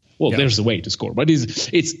 Well, there's a way to score, but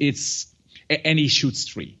and he shoots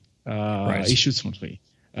 3. Right. He shoots from 3,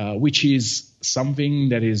 which is something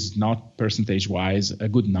that is not percentage-wise a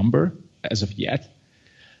good number as of yet.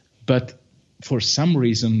 But for some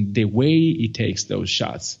reason, the way he takes those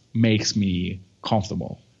shots makes me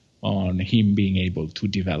comfortable on him being able to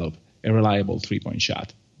develop a reliable 3-point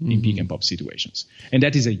shot in pick and pop situations. And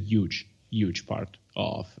that is a huge, huge part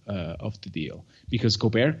of the deal, because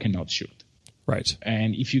Gobert cannot shoot. Right.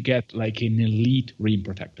 And if you get like an elite rim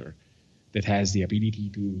protector that has the ability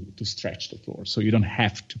to stretch the floor, so you don't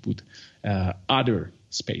have to put other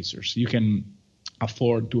spacers, you can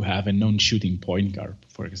afford to have a non-shooting point guard,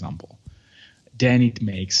 for example, then it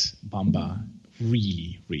makes Bamba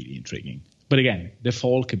really, really intriguing. But again, the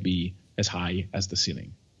fall could be as high as the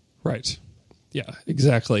ceiling. Right. Yeah,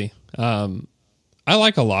 exactly. I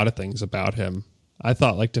like a lot of things about him. I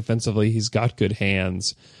thought, like, defensively, he's got good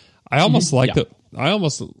hands. I almost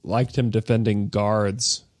liked him defending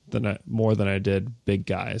guards more than I did big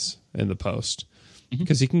guys in the post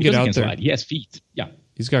because he can get out there. Slide. He has feet. Yeah,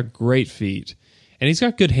 he's got great feet, and he's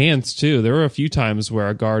got good hands too. There were a few times where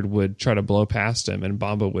a guard would try to blow past him, and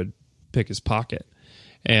Bamba would pick his pocket,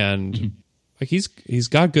 and like he's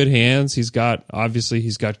got good hands. He's got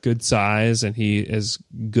good size, and he is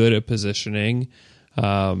good at positioning.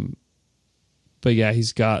 But yeah,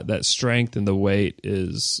 he's got that strength, and the weight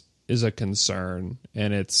is a concern.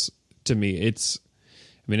 And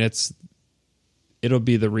it'll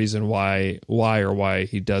be the reason why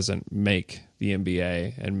he doesn't make the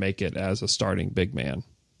NBA and make it as a starting big man.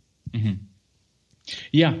 Mm-hmm.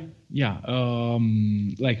 Yeah.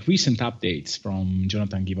 Like recent updates from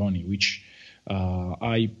Jonathan Givony, which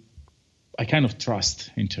I kind of trust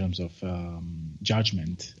in terms of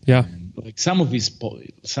judgment. Yeah. And like some of his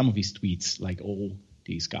tweets, like all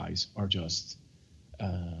these guys are just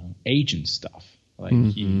agent stuff. Like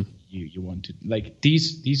you want to like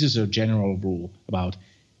this is a general rule about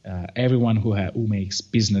everyone who makes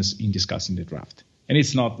business in discussing the draft, and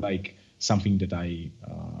it's not like something that I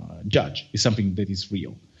judge. It's something that is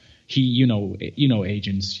real. You know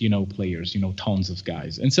agents, players, tons of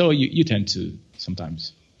guys, and so you tend to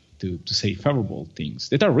sometimes to say favorable things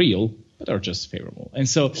that are real but are just favorable. And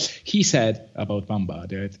so he said about Bamba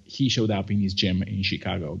that he showed up in his gym in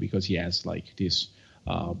Chicago because he has like this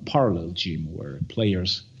parallel gym where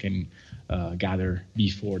players can gather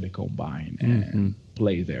before the combine and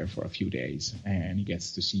play there for a few days, and he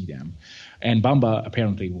gets to see them. And Bamba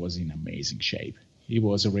apparently was in amazing shape. He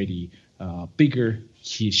was already bigger.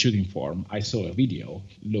 His shooting form, I saw a video,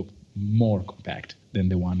 looked more compact than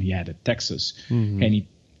the one he had at Texas. And he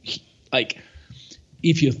like,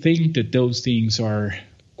 if you think that those things are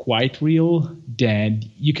quite real, then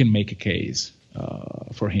you can make a case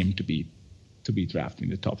for him to be drafted in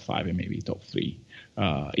the top 5 and maybe top 3.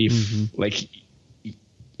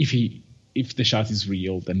 If the shot is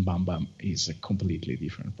real, then Bamba is a completely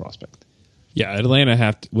different prospect. Yeah,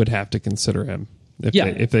 Atlanta would have to consider him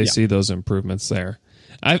if they see those improvements there.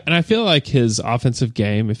 I feel like his offensive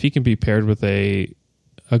game, if he can be paired with a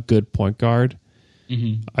good point guard,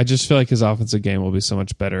 I just feel like his offensive game will be so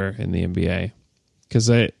much better in the NBA because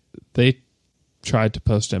they tried to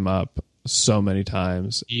post him up so many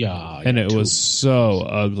times. And it was so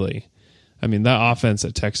ugly. I mean, that offense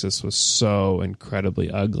at Texas was so incredibly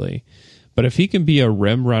ugly. But if he can be a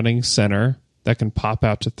rim running center that can pop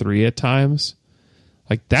out to 3 at times,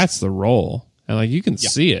 like that's the role. And like you can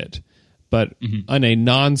see it. But on a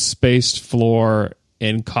non-spaced floor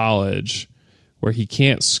in college where he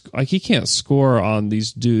can't score on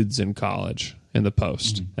these dudes in college in the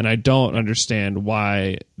post. And I don't understand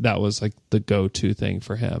why that was like the go-to thing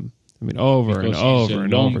for him. I mean, over and over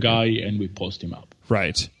and over. Guy, and we post him up.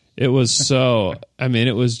 Right. It was so.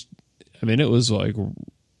 it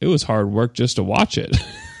was hard work just to watch it.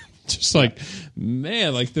 Just like,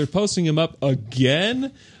 man, like they're posting him up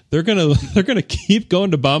again. They're gonna keep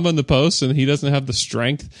going to Bamba in the post, and he doesn't have the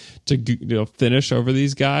strength to finish over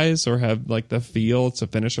these guys or have like the feel to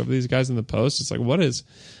finish over these guys in the post. It's like what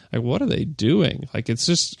are they doing? Like it's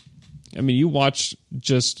just. I mean, you watch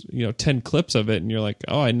just 10 clips of it, and you're like,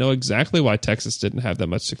 "Oh, I know exactly why Texas didn't have that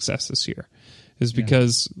much success this year." Is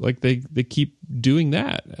because like they keep doing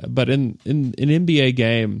that. But in an NBA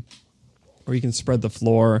game where you can spread the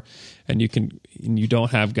floor and you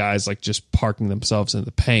don't have guys like just parking themselves in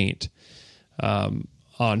the paint on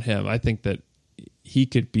him, I think that he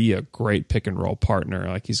could be a great pick and roll partner.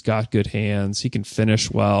 Like he's got good hands, he can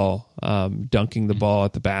finish well, dunking the ball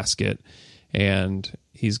at the basket, and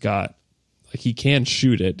he's got. He can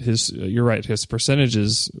shoot it. You're right. His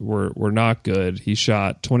percentages were not good. He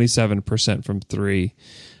shot 27% from 3.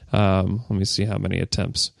 Let me see how many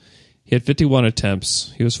attempts. He had 51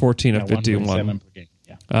 attempts. He was 14 of 51. Per game.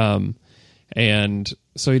 Yeah. And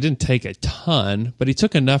so he didn't take a ton, but he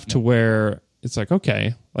took enough to where it's like,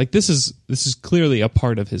 okay, like this is clearly a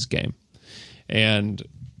part of his game. And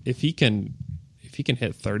if he can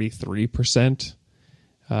hit 33%,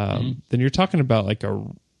 then you're talking about like a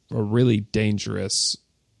really dangerous,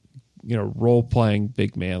 role playing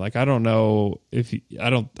big man. Like I don't know I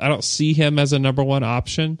don't see him as a number 1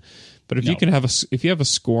 option, but if you have a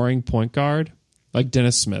scoring point guard like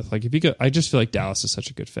Dennis Smith, like I just feel like Dallas is such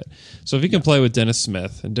a good fit. So if he can play with Dennis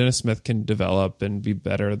Smith, and Dennis Smith can develop and be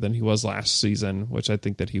better than he was last season, which I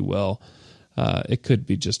think that he will, it could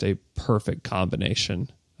be just a perfect combination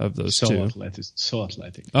of those two. So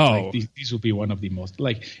athletic. Oh, like, these will be one of the most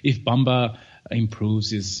like if Bamba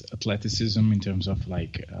improves his athleticism in terms of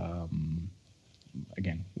like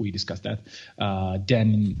again we discussed that.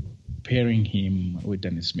 Then pairing him with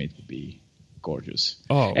Dennis Smith would be gorgeous.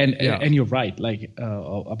 Oh, and you're right, like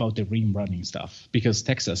about the rim running stuff, because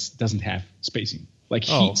Texas doesn't have spacing. Like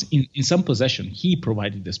in some possession, he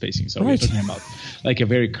provided the spacing. So we're talking about like a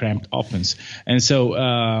very cramped offense. And so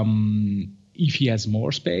if he has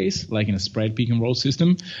more space, like in a spread pick and roll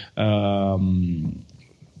system,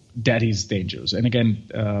 that is dangerous. And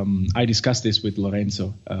again, I discussed this with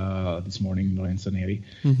Lorenzo this morning, Lorenzo Neri,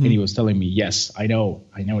 and he was telling me, yes, I know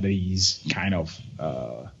that he's kind of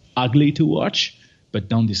ugly to watch, but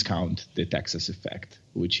don't discount the Texas effect,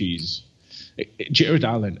 which is Jared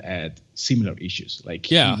Allen had similar issues. Like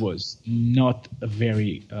he was not a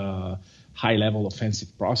very high-level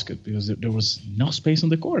offensive prospect because there was no space on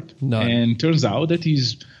the court. None. And turns out that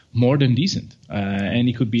he's more than decent, and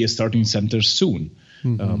he could be a starting center soon.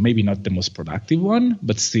 Maybe not the most productive one,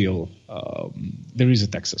 but still there is a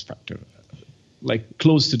Texas factor, like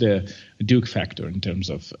close to the Duke factor in terms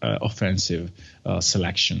of offensive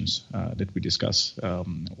selections that we discuss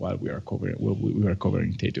while we were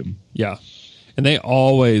covering Tatum. Yeah, and they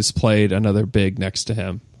always played another big next to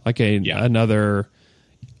him, like another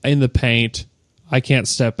in the paint. I can't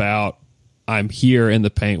step out. I'm here in the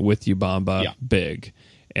paint with you, Bamba. Big,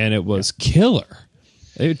 and it was killer.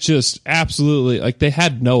 It just absolutely, like, they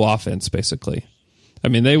had no offense, basically. I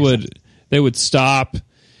mean, they would stop,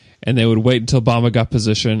 and they would wait until Bamba got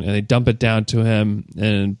position, and they dump it down to him,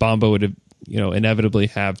 and Bamba would, inevitably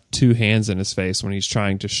have two hands in his face when he's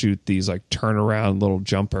trying to shoot these, like, turnaround little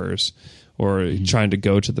jumpers, or trying to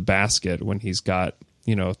go to the basket when he's got,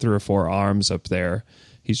 3 or 4 arms up there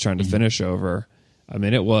he's trying to finish over. I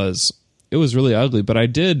mean, it was really ugly, but I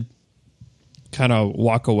did kind of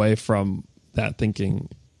walk away from that thinking,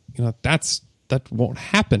 that won't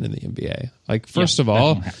happen in the NBA. Like, first of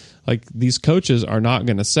all, like, these coaches are not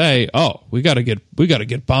going to say, "Oh, we got to get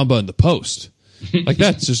Bamba in the post." Like,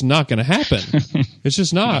 that's just not going to happen. It's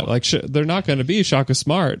just not. Like, they're not going to be Shaka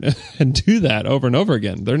Smart and do that over and over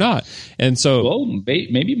again. They're not. And so, well,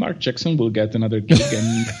 maybe Mark Jackson will get another gig,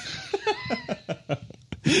 and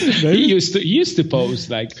he used to post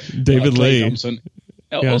like David Lee. Thompson.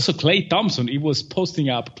 Yeah. Also, Klay Thompson. He was posting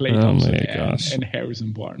up Klay Thompson and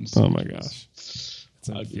Harrison Barnes. Oh my gosh, it's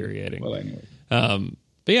infuriating. Well, anyway,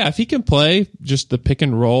 but yeah, if he can play just the pick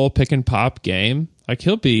and roll, pick and pop game, like,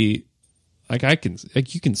 he'll be like,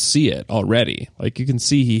 you can see it already. Like, you can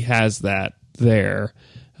see he has that there.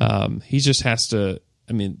 He just has to.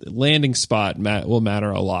 I mean, landing spot will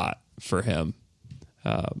matter a lot for him.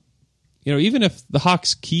 Even if the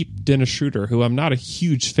Hawks keep Dennis Schroeder, who I'm not a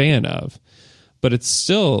huge fan of. But it's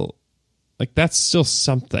still, like, that's still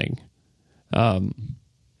something. And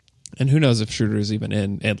who knows if Schroeder is even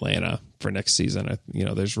in Atlanta for next season.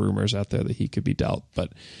 There's rumors out there that he could be dealt.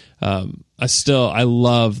 But I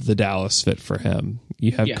love the Dallas fit for him.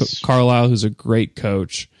 You have Carlisle, who's a great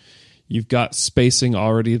coach. You've got spacing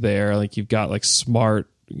already there. Like, you've got, like, smart,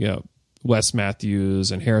 Wes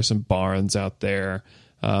Matthews and Harrison Barnes out there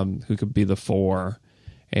who could be the 4.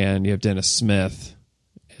 And you have Dennis Smith.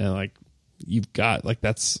 And, like, you've got, like,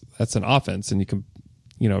 that's an offense, and you can,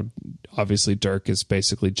 obviously Dirk is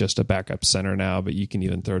basically just a backup center now, but you can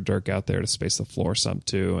even throw Dirk out there to space the floor some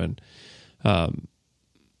too. And I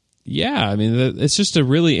mean, it's just a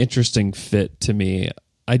really interesting fit to me.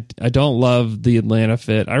 I don't love the Atlanta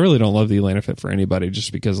fit. I really don't love the Atlanta fit for anybody,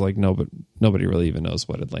 just because, like, nobody really even knows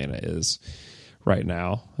what Atlanta is right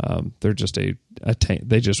now. They're just a tank.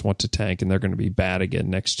 They just want to tank, and they're going to be bad again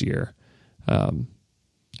next year.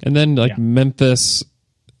 And then, like, Memphis,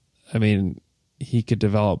 I mean, he could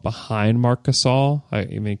develop behind Marc Gasol. I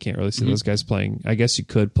mean, can't really see those guys playing. I guess you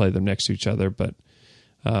could play them next to each other, but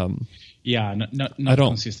not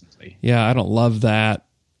consistently. Yeah, I don't love that.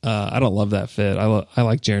 I don't love that fit. I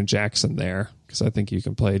like Jaren Jackson there, because I think you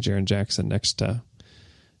can play Jaren Jackson next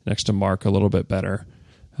to Marc a little bit better.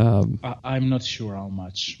 I'm not sure how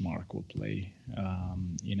much Marc will play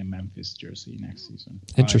in a Memphis jersey next season.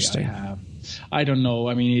 Interesting. I don't know.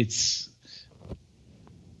 I mean, it's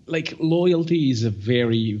like, loyalty is a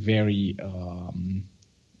very, very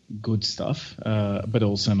good stuff, but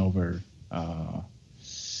also an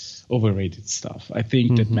overrated stuff. I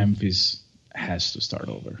think that Memphis has to start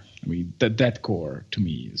over. I mean, that core to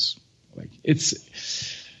me is like,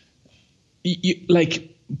 it's like,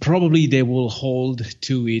 probably they will hold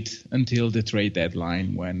to it until the trade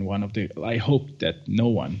deadline, when I hope that no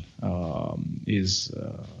one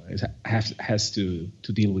has to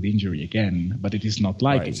deal with injury again, but it is not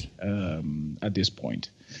likely at this point.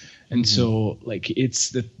 And so, like,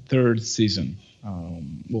 it's the third season,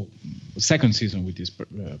 second season with this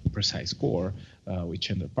precise core with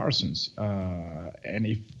Chandler Parsons, and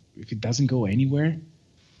if it doesn't go anywhere,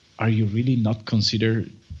 are you really not considered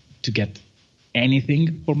to get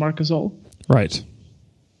anything for Marc Gasol. Right.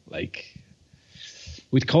 Like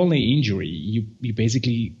with Conley injury, you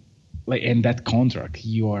basically like in that contract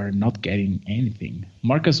you are not getting anything.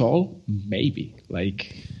 Marc Gasol, maybe.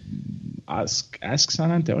 Like ask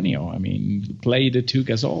San Antonio. I mean, play the two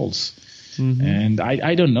Gasols. And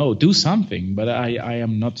I don't know, do something, but I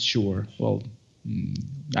am not sure. Well,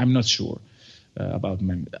 I'm not sure about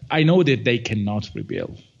Memphis. I know that they cannot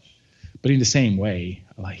rebuild, but in the same way,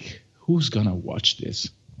 like who's gonna watch this?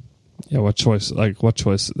 Yeah, what choice?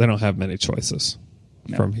 They don't have many choices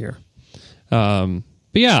from here. But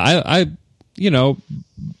yeah, I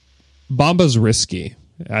Bamba's risky.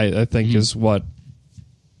 I think is what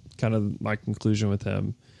kind of my conclusion with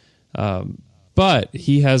him. But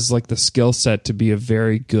he has like the skill set to be a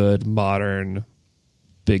very good modern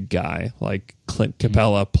big guy, like Clint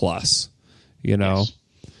Capella plus, Yes.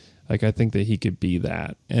 Like I think that he could be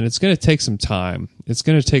that. And it's going to take some time. It's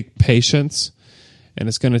going to take patience and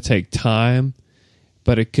it's going to take time,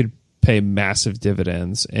 but it could pay massive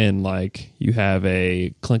dividends. And like you have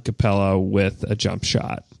a Clint Capella with a jump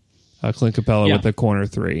shot, a Clint Capella with a corner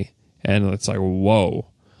three. And it's like, whoa,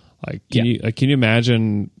 like, can you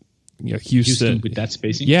imagine, Houston with that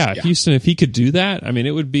spacing. Yeah, Houston, if he could do that, I mean,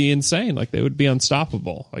 it would be insane. Like they would be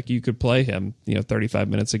unstoppable. Like you could play him, 35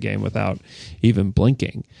 minutes a game without even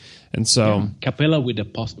blinking. And so Capella with a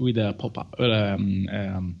pop up,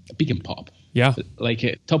 pick and pop. Yeah, like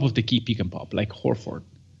a top of the key pick and pop, like Horford.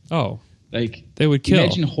 Oh, like they would kill.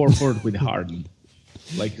 Imagine Horford with Harden.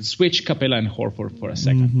 Like switch Capella and Horford for a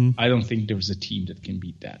second. I don't think there's a team that can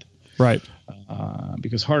beat that. Right.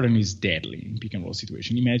 Because Harden is deadly in pick and roll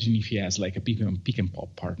situation. Imagine if he has like a pick and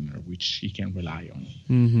pop partner, which he can rely on,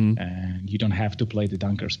 and you don't have to play the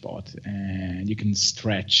dunker spot, and you can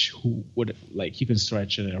stretch you can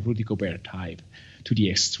stretch a Rudy Gobert type to the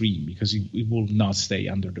extreme because it will not stay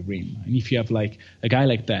under the rim. And if you have like a guy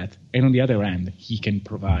like that, and on the other end, he can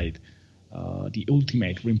provide the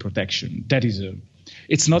ultimate rim protection.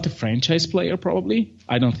 It's not a franchise player probably.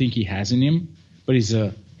 I don't think he has in him, but he's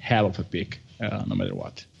a hell of a pick, no matter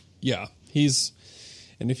what. Yeah,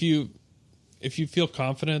 and if you feel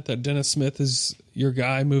confident that Dennis Smith is your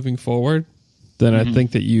guy moving forward, then I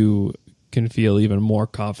think that you can feel even more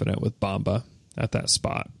confident with Bamba at that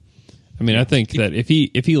spot. I mean, I think that if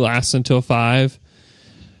he lasts until 5,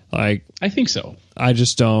 like I think so. I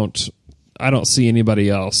don't see anybody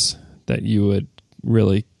else that you would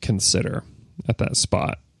really consider at that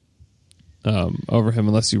spot over him,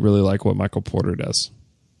 unless you really like what Michael Porter does.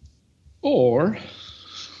 Or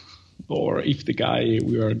if the guy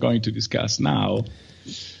we are going to discuss now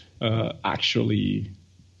actually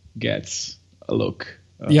gets a look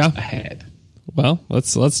ahead. Well,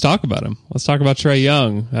 let's talk about him. Let's talk about Trae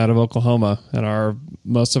Young out of Oklahoma. And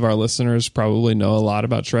most of our listeners probably know a lot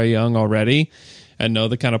about Trae Young already and know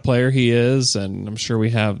the kind of player he is. And I'm sure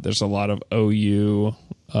there's a lot of OU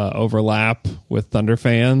overlap with Thunder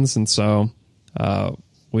fans. And so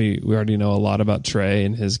we already know a lot about Trae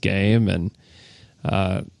and his game. And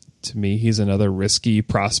to me, he's another risky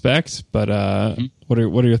prospect. But what are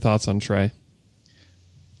your thoughts on Trae?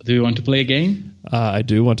 Do you want to play a game? I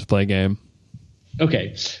do want to play a game. Okay,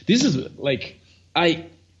 this is like I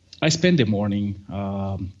spent the morning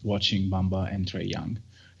watching Bamba and Trae Young,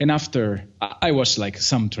 and after I watched like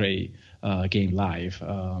some Trae game live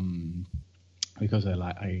because I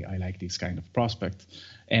like this kind of prospect,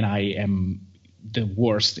 and I am the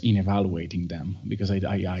worst in evaluating them because I'm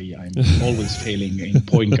always failing in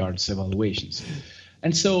point guards evaluations.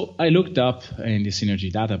 And so I looked up in the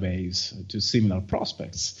Synergy database to similar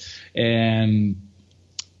prospects, and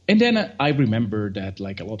then I remembered that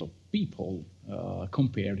like a lot of people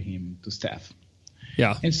compared him to Steph.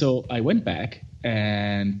 Yeah. And so I went back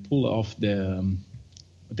and pulled off the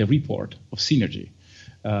report of Synergy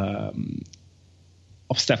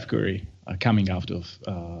of Steph Curry coming out of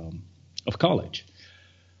college,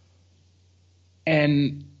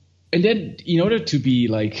 and then in order to be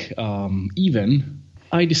like even,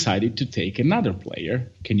 I decided to take another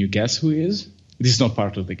player. Can you guess who he is? This is not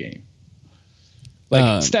part of the game.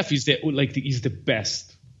 Like Steph is the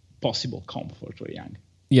best possible comp for Trae Young.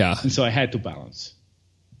 Yeah. And so I had to balance.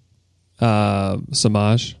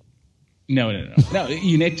 Samaj. No.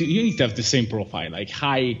 You need to have the same profile, like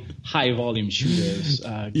high volume shooters,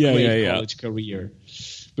 great college career.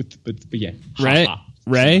 But yeah.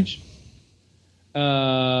 Ray?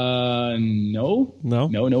 No.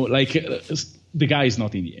 Like the guy is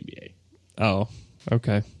not in the NBA. Oh,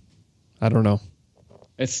 okay. I don't know.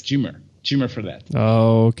 It's Jimmer for that.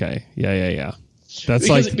 Oh, okay. Yeah. That's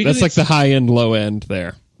because like the high end, low end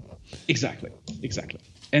there. Exactly.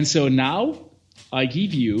 And so now I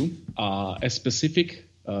give you a specific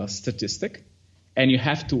statistic, and you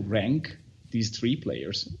have to rank these three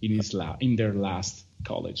players in their last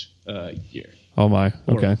college year. Oh my.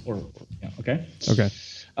 Okay. Okay. Okay.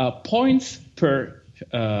 Points per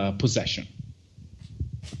possession.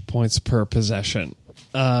 Points per possession.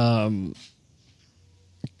 Curry,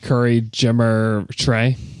 Jimmer,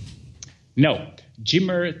 Trey. No,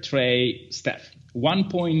 Jimmer, Trey, Steph.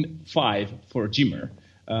 1.5 for Jimmer.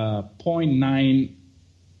 0.9.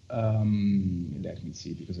 Let me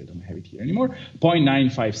see because I don't have it here anymore.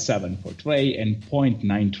 0.957 for Trey and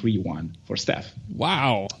 0.931 for Steph.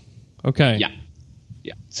 Wow. Okay. Yeah.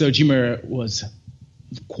 So Jimmer was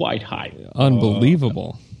quite high.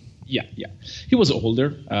 Unbelievable. Yeah. He was older,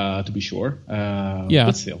 to be sure.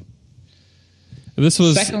 But still. This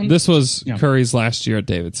was Yeah. Curry's last year at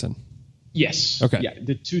Davidson. Yes. Okay. Yeah,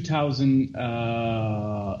 the 2000.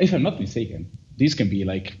 If I'm not mistaken, these can be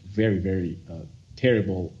like very, very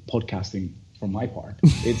terrible podcasting from my part.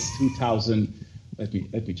 It's 2000. Let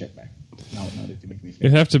me check back. Now that you make me think.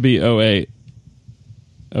 It'd have to be 08.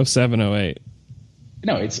 07, 08.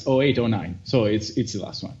 No, it's 08, 09. So it's the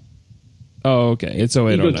last one. Oh, okay. It's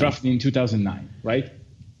 08, He got 09. drafted in 2009, right?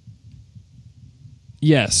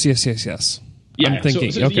 Yes. Yeah, I'm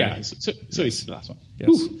thinking. So, okay. Yeah, so it's the last one.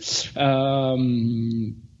 Yes.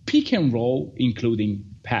 Pick and roll, including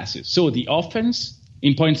passes. So the offense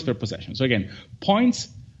in points per possession. So again, points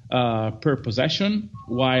per possession,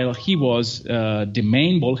 while he was the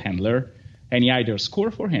main ball handler, and he either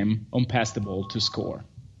scored for him or passed the ball to score.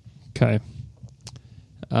 Okay.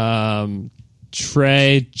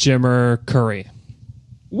 Trey, Jimmer, Curry.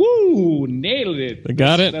 Woo! Nailed it.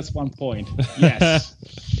 Got it? That's 1 point. Yes.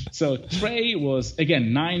 So Trey was,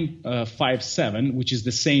 again, 9.57, which is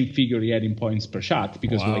the same figure he had in points per shot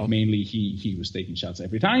because Wow. like mainly he was taking shots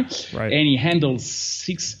every time. Right. And he handled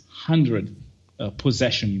 600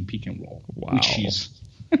 possession in pick and roll. Wow. Which is,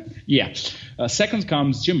 yeah. Second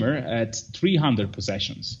comes Jimmer at 300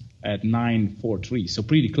 possessions at 9.43, so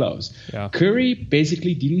pretty close. Yeah. Curry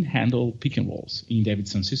basically didn't handle pick and rolls in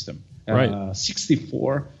Davidson's system. Right.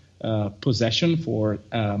 64 possession for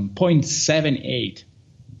 0.78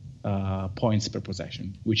 points per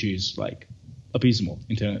possession, which is like abysmal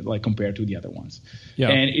like compared to the other ones. Yeah.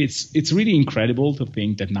 And it's really incredible to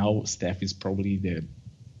think that now Steph is probably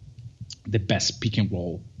the best pick and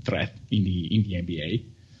roll threat in the NBA,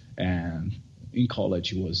 and in college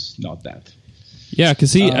he was not that. Yeah,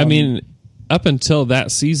 because I mean, up until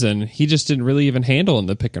that season, he just didn't really even handle in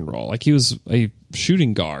the pick and roll. Like he was a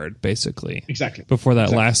shooting guard, basically. Exactly. Before that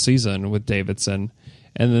last season with Davidson.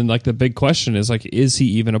 And then like the big question is like, is he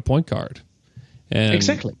even a point guard? And,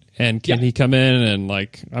 Exactly. And can he come in and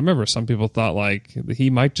like, I remember some people thought like he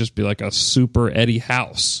might just be like a super Eddie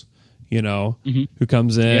House, who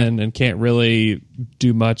comes in and can't really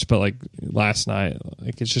do much. But like last night,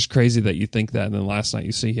 like it's just crazy that you think that. And then last night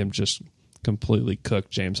you see him just completely cook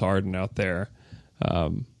James Harden out there,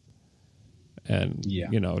 and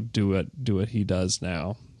do what he does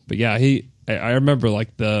now. But yeah, I remember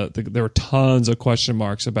like there were tons of question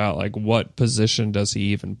marks about like what position does he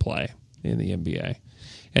even play in the NBA,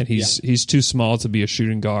 and he's too small to be a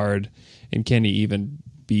shooting guard, and can he even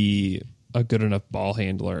be a good enough ball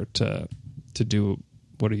handler to do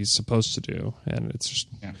what he's supposed to do? And it's just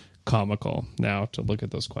comical now to look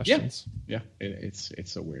at those questions. Yeah, it's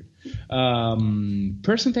so weird.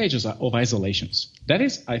 Percentages of isolations. That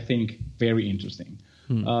is, I think, very interesting.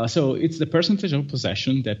 So it's the percentage of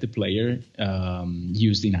possession that the player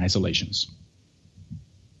used in isolations.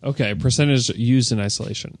 Okay, percentage used in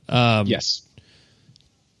isolation. Yes.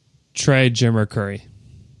 Trey, Jimmer, Curry.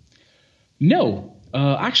 No.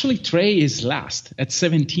 Actually, Trey is last at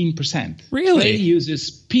 17%. Really? Trey uses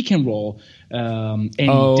pick and roll and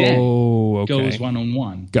then goes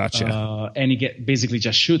one-on-one. Gotcha. And he basically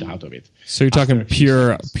just shoot out of it. So you're talking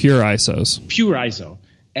pure ISOs. Pure ISO.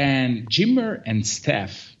 And Jimmer and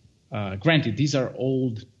Steph, granted, these are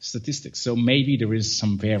old statistics, so maybe there is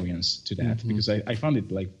some variance to that because I found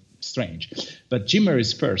it like strange. But Jimmer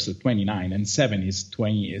is first at 29, and Steph is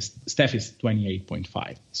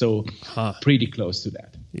 28.5, so pretty close to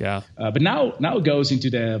that. Yeah. But now it goes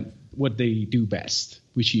into what they do best,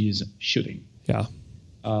 which is shooting. Yeah.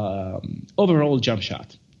 Overall jump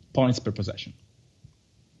shot, points per possession.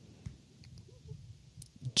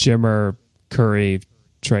 Jimmer, Curry,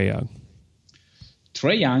 Trae Young.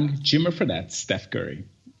 Trae Young, Jimmer Fredette, Steph Curry.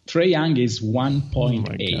 Trae Young is 1.8. Oh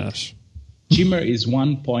my gosh. Jimmer is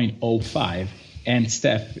 1.05, and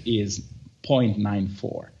Steph is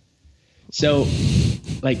 0.94. So,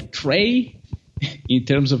 like Trae, in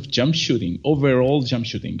terms of jump shooting, overall jump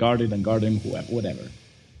shooting, guarded, whatever,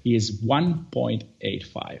 is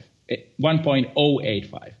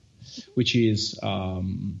 1.085, which is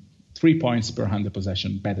 3 points per 100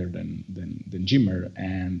 possession better than Jimmer,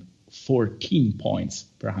 and 14 points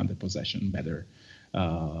per 100 possession better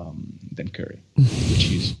than Curry,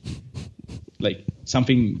 which is like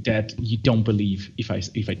something that you don't believe if I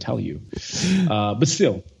tell you, but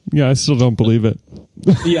still. Yeah, I still don't believe it.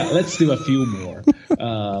 Yeah, let's do a few more.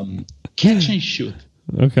 Catch and shoot.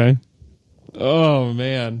 Okay. Oh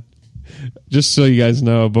man. Just so you guys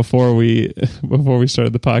know, before we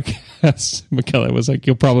started the podcast, Michele was like,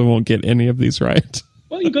 "You probably won't get any of these right."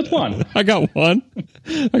 Well, you got one. I got one.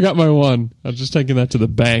 I got my one. I'm just taking that to the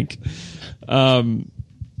bank.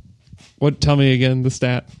 What? Tell me again the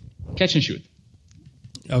stat. Catch and shoot.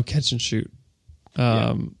 Oh, catch and shoot.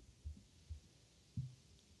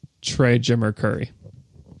 Trey, Jimmer, Curry.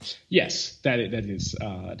 Yes, that is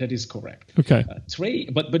correct. Okay. Trey,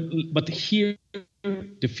 but here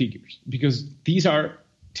the figures, because these are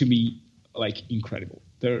to me like incredible.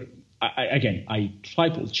 I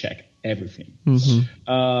triple check everything.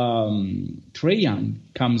 Trae Young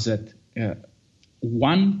comes at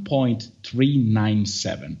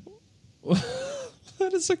 1.397.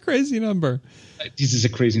 That is a crazy number. This is a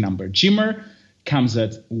crazy number. Jimmer comes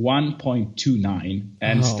at 1.29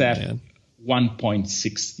 and Steph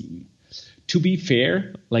 1.16. To be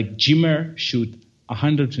fair, like Jimmer shoot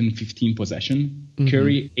 115 possession,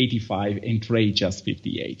 Curry 85, and Trey just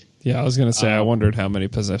 58. Yeah, I was gonna say I wondered how many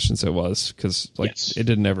possessions it was, because Yes. it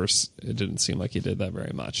didn't seem like he did that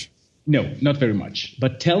very much. No, not very much.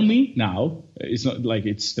 But tell me now, it's not like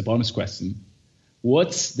it's the bonus question.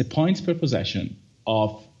 What's the points per possession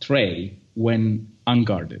of Trey when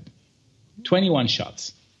unguarded? 21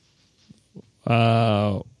 shots.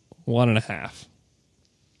 1.5.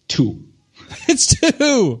 2. It's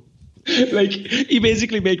 2. Like he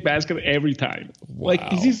basically make basket every time. Wow. Like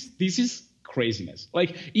this is craziness.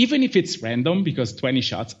 Like even if it's random, because 20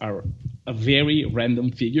 shots are a very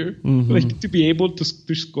random figure, like to be able to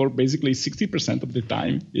score basically 60% of the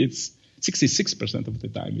time, it's 66% of the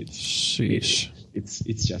time. Sheesh.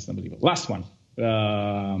 It's just unbelievable. Last one.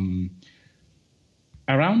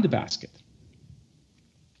 Around the basket.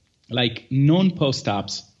 Like non-post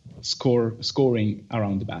ups scoring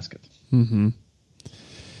around the basket.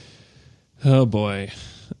 Oh boy.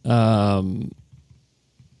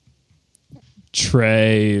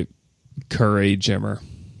 Trey, Curry, Jimmer.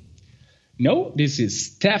 No, this is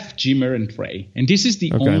Steph, Jimmer, and Trey. And this is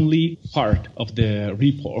the only part of the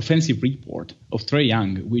offensive report of Trae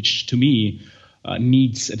Young, which to me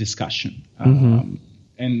needs a discussion. And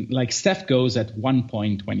like Steph goes at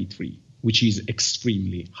 1.23, which is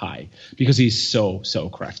extremely high because he's so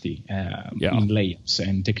crafty in layups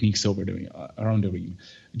and techniques around the rim.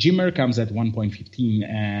 Jimmer comes at 1.15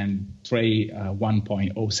 and Trey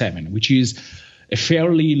 1.07, which is a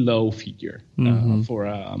fairly low figure for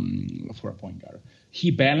a point guard.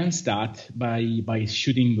 He balanced that by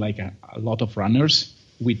shooting like a lot of runners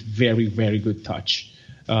with very, very good touch.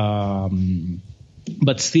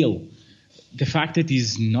 But still, the fact that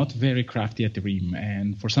he's not very crafty at the rim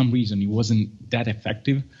and for some reason he wasn't that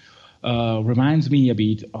effective reminds me a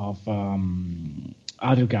bit of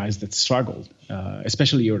other guys that struggled,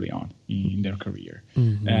 especially early on in their career.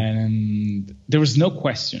 And there was no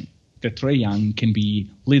question that Trae Young can be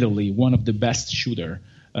literally one of the best shooter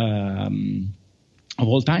of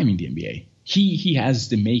all time in the NBA. He has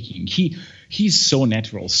the making. He's so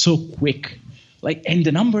natural, so quick, and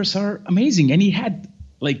the numbers are amazing. And he had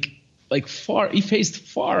he faced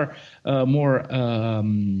far more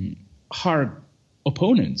hard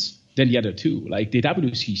opponents than the other two. Like the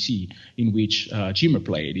WCC in which Jimmer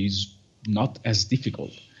played is not as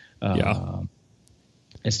difficult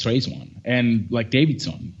as Trey's one, and like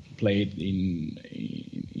Davidson played in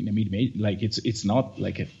a mid-major, it's not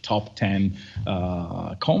like a top 10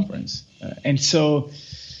 conference, and so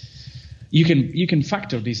you can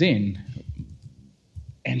factor this in,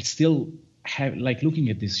 and still have looking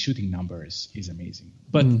at these shooting numbers is amazing.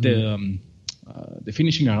 But the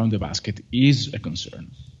finishing around the basket is a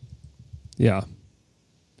concern. Yeah.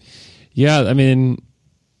 I mean,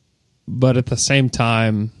 but at the same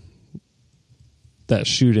time, that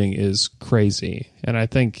shooting is crazy. And I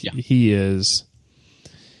think he is,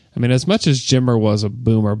 I mean, as much as Jimmer was a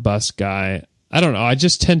boom or bust guy, I don't know. I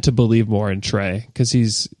just tend to believe more in Trey because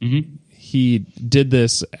he did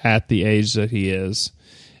this at the age that he is.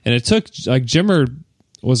 And it took, Jimmer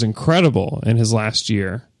was incredible in his last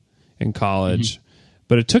year in college,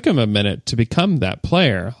 but it took him a minute to become that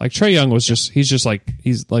player. Like Trae Young was he's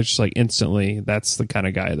instantly, that's the kind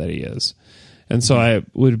of guy that he is. And so I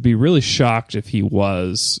would be really shocked if he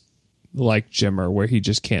was like Jimmer, where he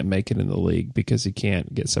just can't make it in the league because he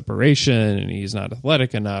can't get separation and he's not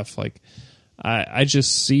athletic enough. Like, I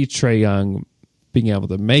just see Trae Young being able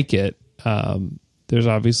to make it. There's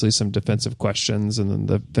obviously some defensive questions and then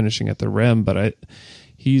the finishing at the rim, but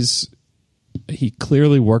he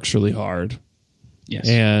clearly works really hard. Yes.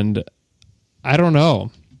 And I don't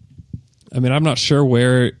know. I mean, I'm not sure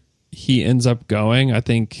where he ends up going. I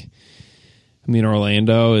mean,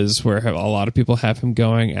 Orlando is where a lot of people have him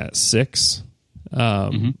going at 6.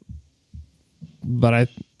 But I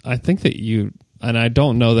think that and I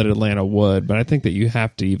don't know that Atlanta would, but I think that you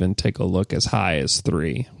have to even take a look as high as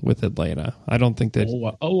 3 with Atlanta. I don't think that...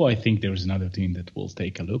 I think there's another team that will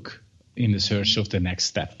take a look in the search of the next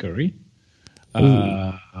Steph Curry.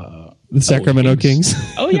 The Sacramento Kings.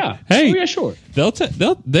 Oh yeah. Hey, oh, yeah, sure.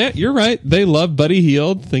 You're right. They love Buddy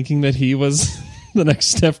Hield, thinking that he was the next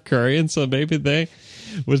Steph Curry, and so maybe they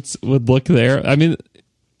would look there. I mean,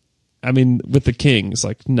 with the Kings,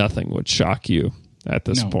 like, nothing would shock you at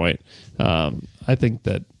this point. I think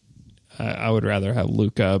that I would rather have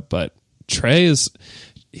Luka, but Trae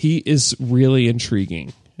is really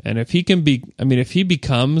intriguing, and if he can be, I mean, if he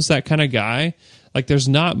becomes that kind of guy, like, there's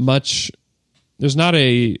not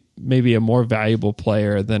maybe a more valuable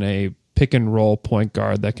player than a pick and roll point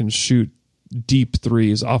guard that can shoot deep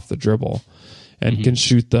threes off the dribble and can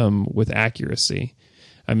shoot them with accuracy.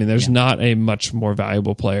 I mean, there's not a much more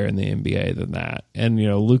valuable player in the NBA than that. And,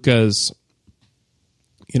 Luka's,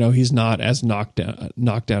 he's not as knocked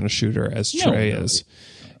down a shooter as Trae is.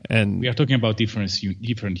 And we are talking about different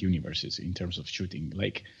universes in terms of shooting.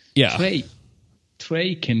 Like,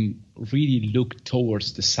 Trae can really look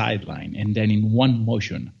towards the sideline and then in one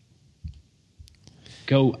motion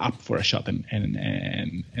go up for a shot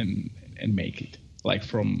and make it, like,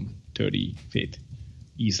 from 30 feet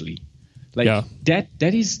easily. Like, that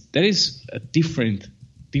is a different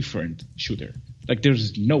shooter. Like,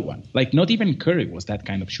 there's no one. Like, not even Curry was that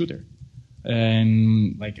kind of shooter.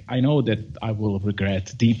 And, like, I know that I will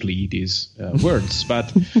regret deeply these words,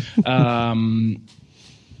 but I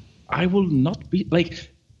will not be, like,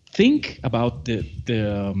 think about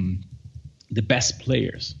the best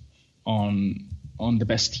players on the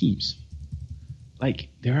best teams. Like,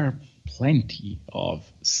 there are plenty of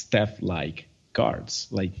Steph-like guards,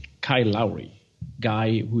 like Kyle Lowry,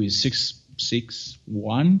 guy who is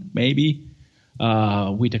 6'1", maybe,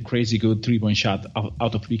 with a crazy good 3-point shot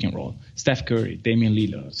out of pick and roll. Steph Curry, Damian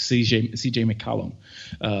Lillard, CJ McCollum.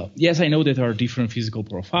 Yes, I know that there are different physical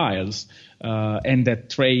profiles, and that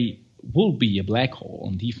Trae will be a black hole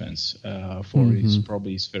on defense for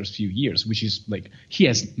probably his first few years, which is, like, he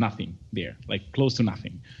has nothing there, like, close to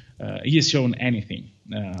nothing. He has shown anything.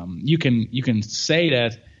 You can say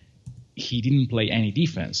that he didn't play any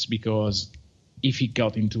defense because if he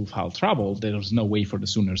got into foul trouble, there was no way for the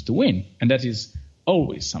Sooners to win, and that is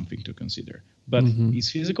always something to consider. But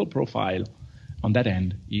his physical profile on that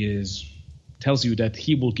end tells you that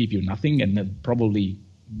he will give you nothing, and that probably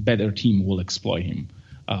better team will exploit him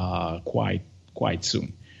quite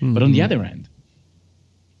soon. But on the other end,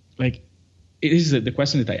 like, it is the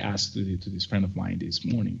question that I asked to this friend of mine this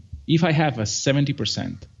morning. If I have a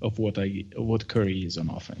 70% of what Curry is on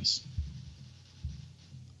offense,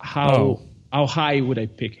 how high would I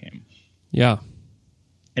pick him? Yeah.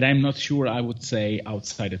 And I'm not sure I would say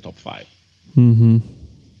outside the top 5.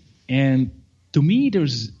 And to me,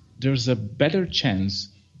 there's a better chance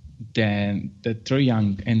than that Trae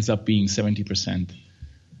Young ends up being 70%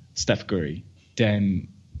 Steph Curry than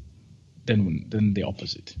the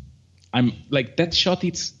opposite. I'm like, that shot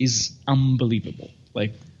is unbelievable.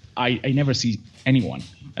 Like, I never see anyone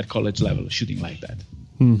at college level shooting like that.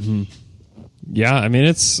 Yeah, I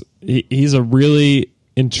mean, he's a really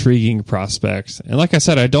intriguing prospect. And like I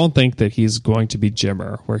said, I don't think that he's going to be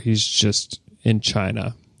Jimmer, where he's just in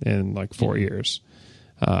China in like 4 years.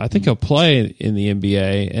 I think he'll play in the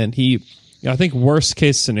NBA, and I think worst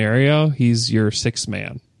case scenario, he's your 6th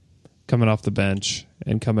man coming off the bench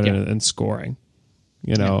and coming in and scoring,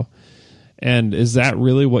 And is that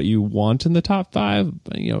really what you want in the top 5?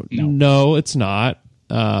 No, it's not.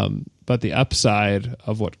 But the upside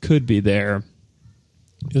of what could be there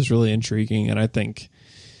is really intriguing. And I think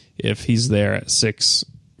if he's there at 6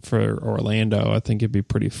 for Orlando, I think it'd be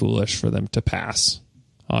pretty foolish for them to pass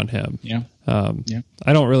on him. I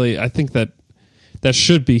think that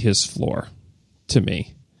should be his floor to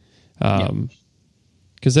me.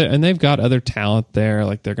 Because they've got other talent there.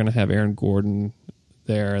 Like, they're going to have Aaron Gordon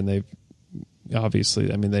there, and they've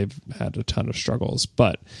had a ton of struggles.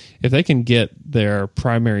 But if they can get their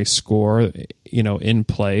primary score, in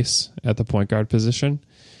place at the point guard position,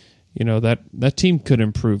 that team could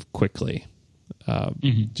improve quickly.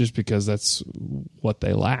 just because that's what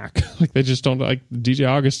they lack. Like they just don't. Like DJ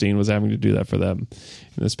Augustine was having to do that for them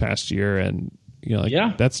in this past year, and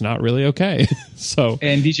that's not really okay. So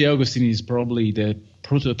and DJ Augustine is probably the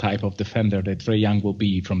prototype of defender that Trae Young will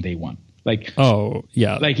be from day one. Like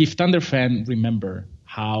if Thunder fan remember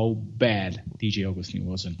how bad DJ Augustine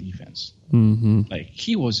was on defense, like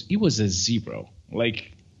he was a zero.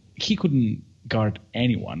 Like he couldn't guard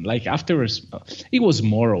anyone. Like it was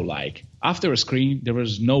Morrow. Like after a screen, there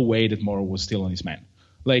was no way that Morrow was still on his man.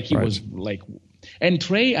 Like he was like, and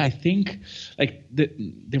Trae, I think, like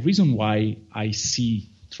the reason why I see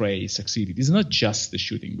Trae succeeded is not just the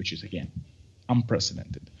shooting, which is again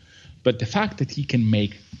unprecedented, but the fact that he can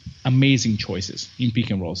make amazing choices in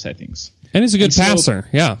pick and roll settings. And he's a good passer.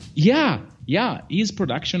 Yeah. His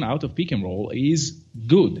production out of pick and roll is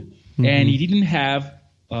good, and he didn't have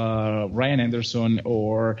Ryan Anderson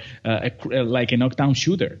or a knockdown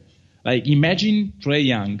shooter. Like imagine Trae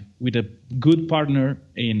Young with a good partner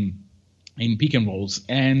in pick and rolls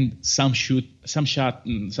and some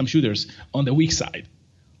shooters on the weak side.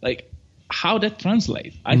 Like how that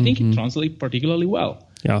translates? I think it translates particularly well.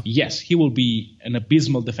 Yeah. Yes, he will be an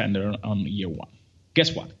abysmal defender on year one.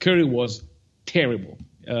 Guess what? Curry was terrible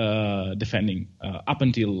defending up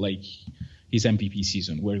until like his MVP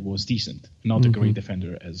season, where he was decent, not a great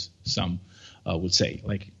defender as some would say.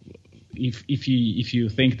 Like if you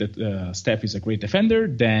think that Steph is a great defender,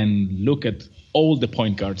 then look at all the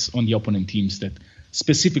point guards on the opponent teams that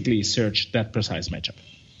specifically search that precise matchup.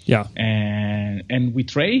 Yeah. And with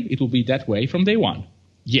Trae, it will be that way from day one.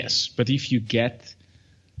 Yes, but if you get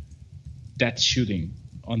that shooting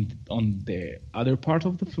on the other part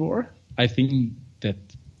of the floor, I think that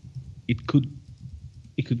it could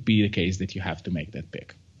be the case that you have to make that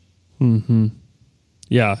pick.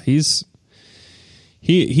 Yeah,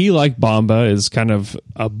 he like Bamba is kind of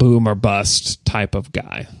a boom or bust type of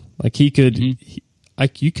guy. Like he could,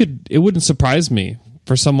 it wouldn't surprise me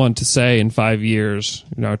for someone to say in 5 years,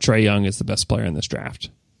 Trae Young is the best player in this draft,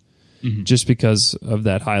 just because of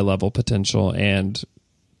that high level potential and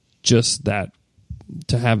just that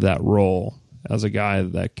to have that role as a guy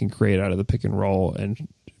that can create out of the pick and roll and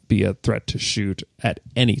be a threat to shoot at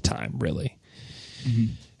any time, really.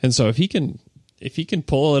 And so if he can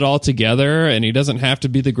pull it all together and he doesn't have to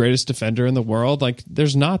be the greatest defender in the world, like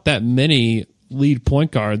there's not that many lead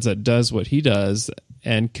point guards that does what he does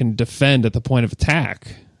and can defend at the point of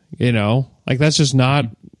attack, like that's just not,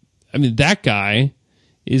 I mean, that guy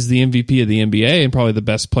is the MVP of the NBA and probably the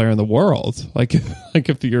best player in the world. Like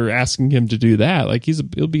if you're asking him to do that, like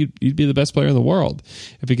he'd be the best player in the world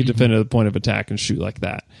if he could defend at the point of attack and shoot like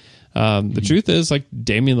that. The truth is, like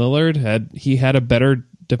Damian Lillard had a better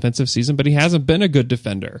defensive season, but he hasn't been a good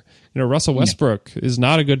defender. Russell Westbrook is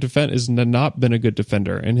not a good not been a good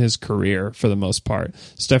defender in his career for the most part.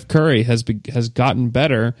 Steph Curry has gotten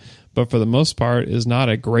better, but for the most part is not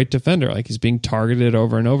a great defender. Like he's being targeted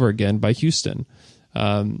over and over again by Houston.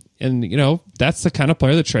 And that's the kind of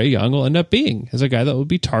player that Trae Young will end up being, as a guy that will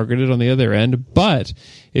be targeted on the other end. But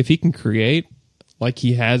if he can create like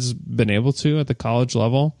he has been able to at the college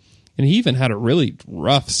level, and he even had a really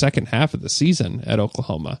rough second half of the season at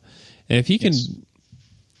Oklahoma, and if he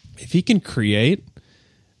can create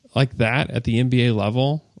like that at the NBA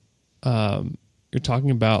level, you're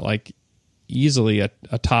talking about like easily a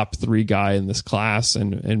top 3 guy in this class,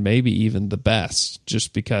 and maybe even the best,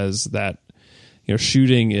 just because that.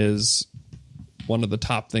 Shooting is one of the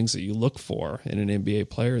top things that you look for in an NBA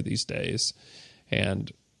player these days.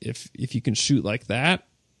 And if you can shoot like that,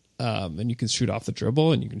 and you can shoot off the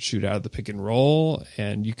dribble and you can shoot out of the pick and roll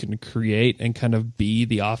and you can create and kind of be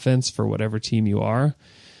the offense for whatever team you are,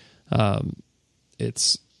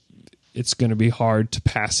 it's going to be hard to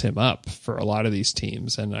pass him up for a lot of these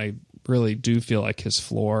teams. And I really do feel like his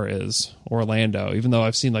floor is Orlando, even though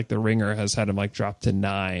I've seen like the Ringer has had him like drop to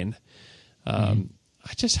 9.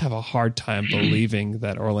 I just have a hard time believing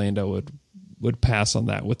that Orlando would pass on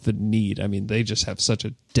that with the need. I mean, they just have such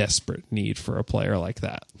a desperate need for a player like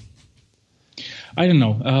that. I don't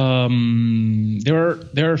know.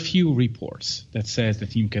 There are a few reports that says the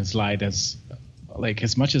team can slide as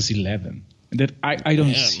much as 11. That I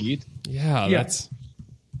don't see it. Yeah.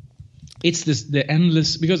 It's the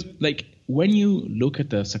endless, because like when you look at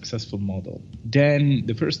the successful model, then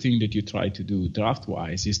the first thing that you try to do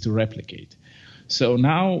draft-wise is to replicate. So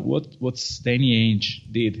now what's Danny Ainge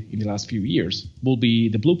did in the last few years will be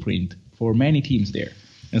the blueprint for many teams there.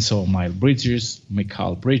 And so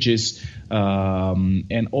Mikal Bridges,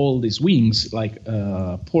 and all these wings like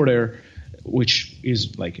Porter, which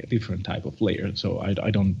is like a different type of player. So I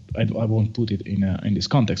won't put it in this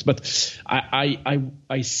context. But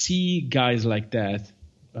I see guys like that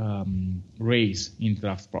raise in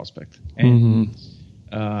draft prospect, and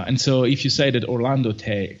so if you say that Orlando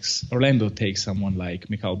takes someone like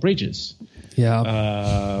Mikal Bridges,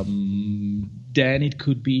 then it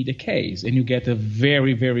could be the case, and you get a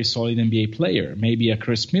very, very solid NBA player, maybe a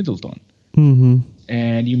Chris Middleton,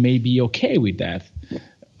 and you may be okay with that.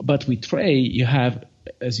 But with Trey, you have,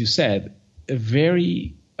 as you said, a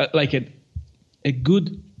very a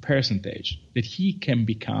good percentage that he can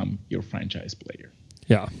become your franchise player.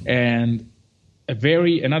 Yeah, and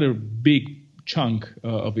another big chunk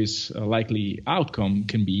of his likely outcome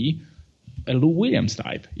can be a Lou Williams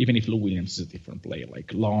type, even if Lou Williams is a different player,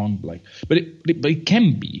 but it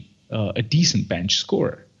can be a decent bench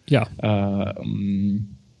scorer. Yeah,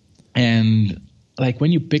 and like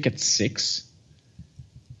when you pick at 6,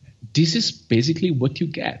 this is basically what you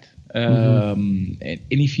get. And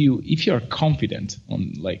if you are confident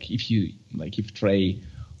on if Trey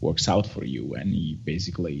works out for you and you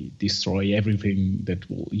basically destroy everything that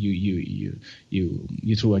you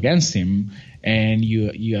threw against him, and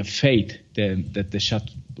you have faith that the shot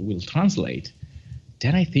will translate,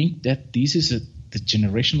 then I think that this is the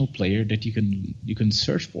generational player that you can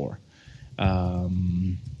search for.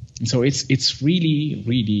 So it's really,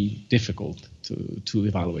 really difficult to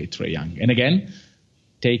evaluate Trae Young. And again,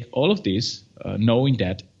 take all of this knowing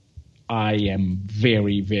that I am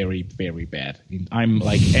very, very, very bad. I'm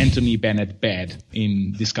like Anthony Bennett bad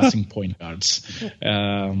in discussing point guards,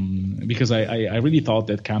 because I really thought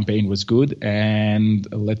that campaign was good, and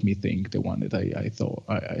let me think, the one that I thought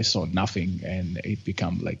I saw nothing and it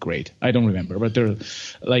became like great. I don't remember, but they're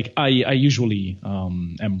like I usually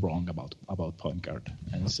am wrong about point guard,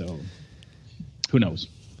 and so who knows?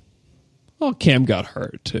 Well, Cam got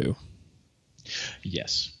hurt too.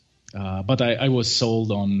 Yes. But I was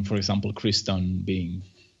sold on, for example, Chris Dunn being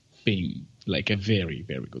like a very,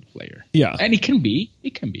 very good player. Yeah, and it can be.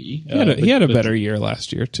 He had a better year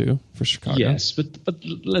last year too for Chicago. Yes, but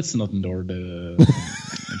let's not ignore the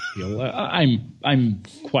appeal. I'm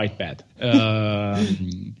quite bad.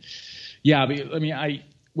 Yeah, but, I mean,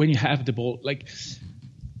 when you have the ball, like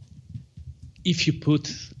if you put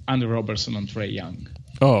Andre Robertson on Trae Young,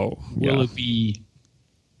 will it be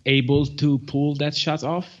able to pull that shot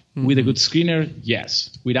off with a good screener?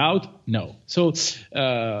 Yes. Without, no. So,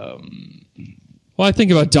 well, I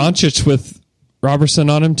think about Doncic with Robertson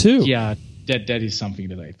on him too. Yeah, that is something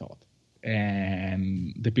that I thought,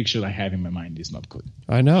 and the picture I have in my mind is not good.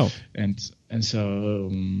 I know, and so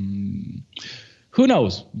who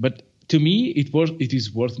knows? But to me, it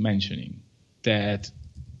is worth mentioning that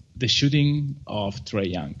the shooting of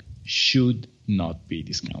Trae Young should not be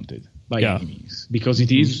discounted by any means, because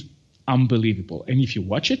it is unbelievable. And if you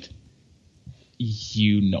watch it,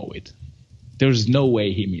 you know it. There's no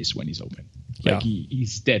way he missed when he's open. Like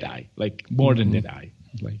he's dead eye, like more than dead eye.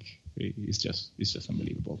 Like it's just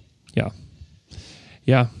unbelievable.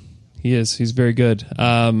 Yeah, he is. He's very good.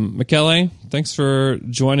 Michele, thanks for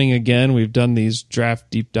joining again. We've done these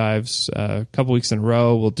draft deep dives a couple weeks in a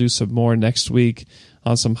row. We'll do some more next week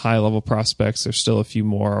on some high-level prospects. There's still a few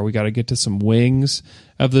more. We got to get to some wings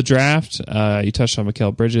of the draft. You touched on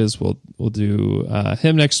Mikal Bridges. We'll do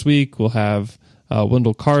him next week. We'll have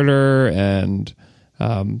Wendell Carter and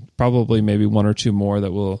probably maybe one or two more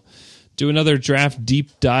that we'll do another draft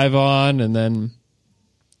deep dive on, and then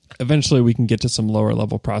eventually we can get to some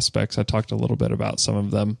lower-level prospects. I talked a little bit about some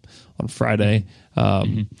of them on Friday,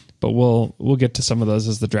 but we'll get to some of those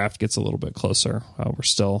as the draft gets a little bit closer. We're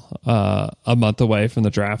still a month away from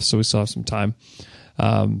the draft, so we still have some time.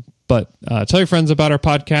 But tell your friends about our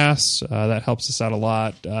podcast. That helps us out a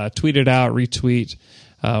lot. Tweet it out, retweet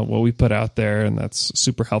what we put out there, and that's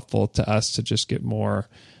super helpful to us to just get more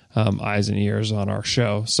eyes and ears on our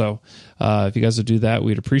show. So if you guys would do that,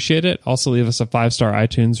 we'd appreciate it. Also, leave us a 5-star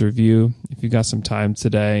iTunes review if you got some time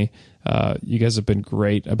today. You guys have been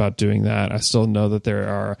great about doing that. I still know that there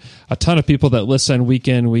are a ton of people that listen week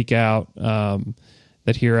in, week out,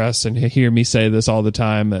 that hear us and hear me say this all the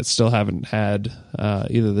time that still haven't had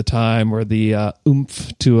either the time or the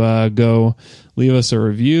oomph to go leave us a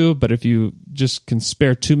review. But if you just can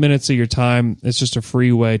spare 2 minutes of your time, it's just a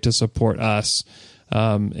free way to support us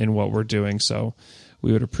in what we're doing. So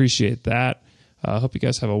we would appreciate that. I hope you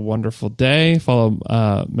guys have a wonderful day.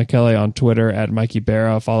 Follow Michele on Twitter at Mikey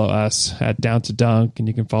Barra. Follow us at Down to Dunk, and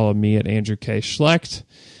you can follow me at Andrew K. Schlecht.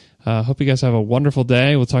 Hope you guys have a wonderful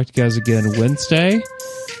day. We'll talk to you guys again Wednesday,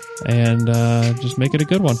 and just make it a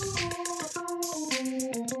good one.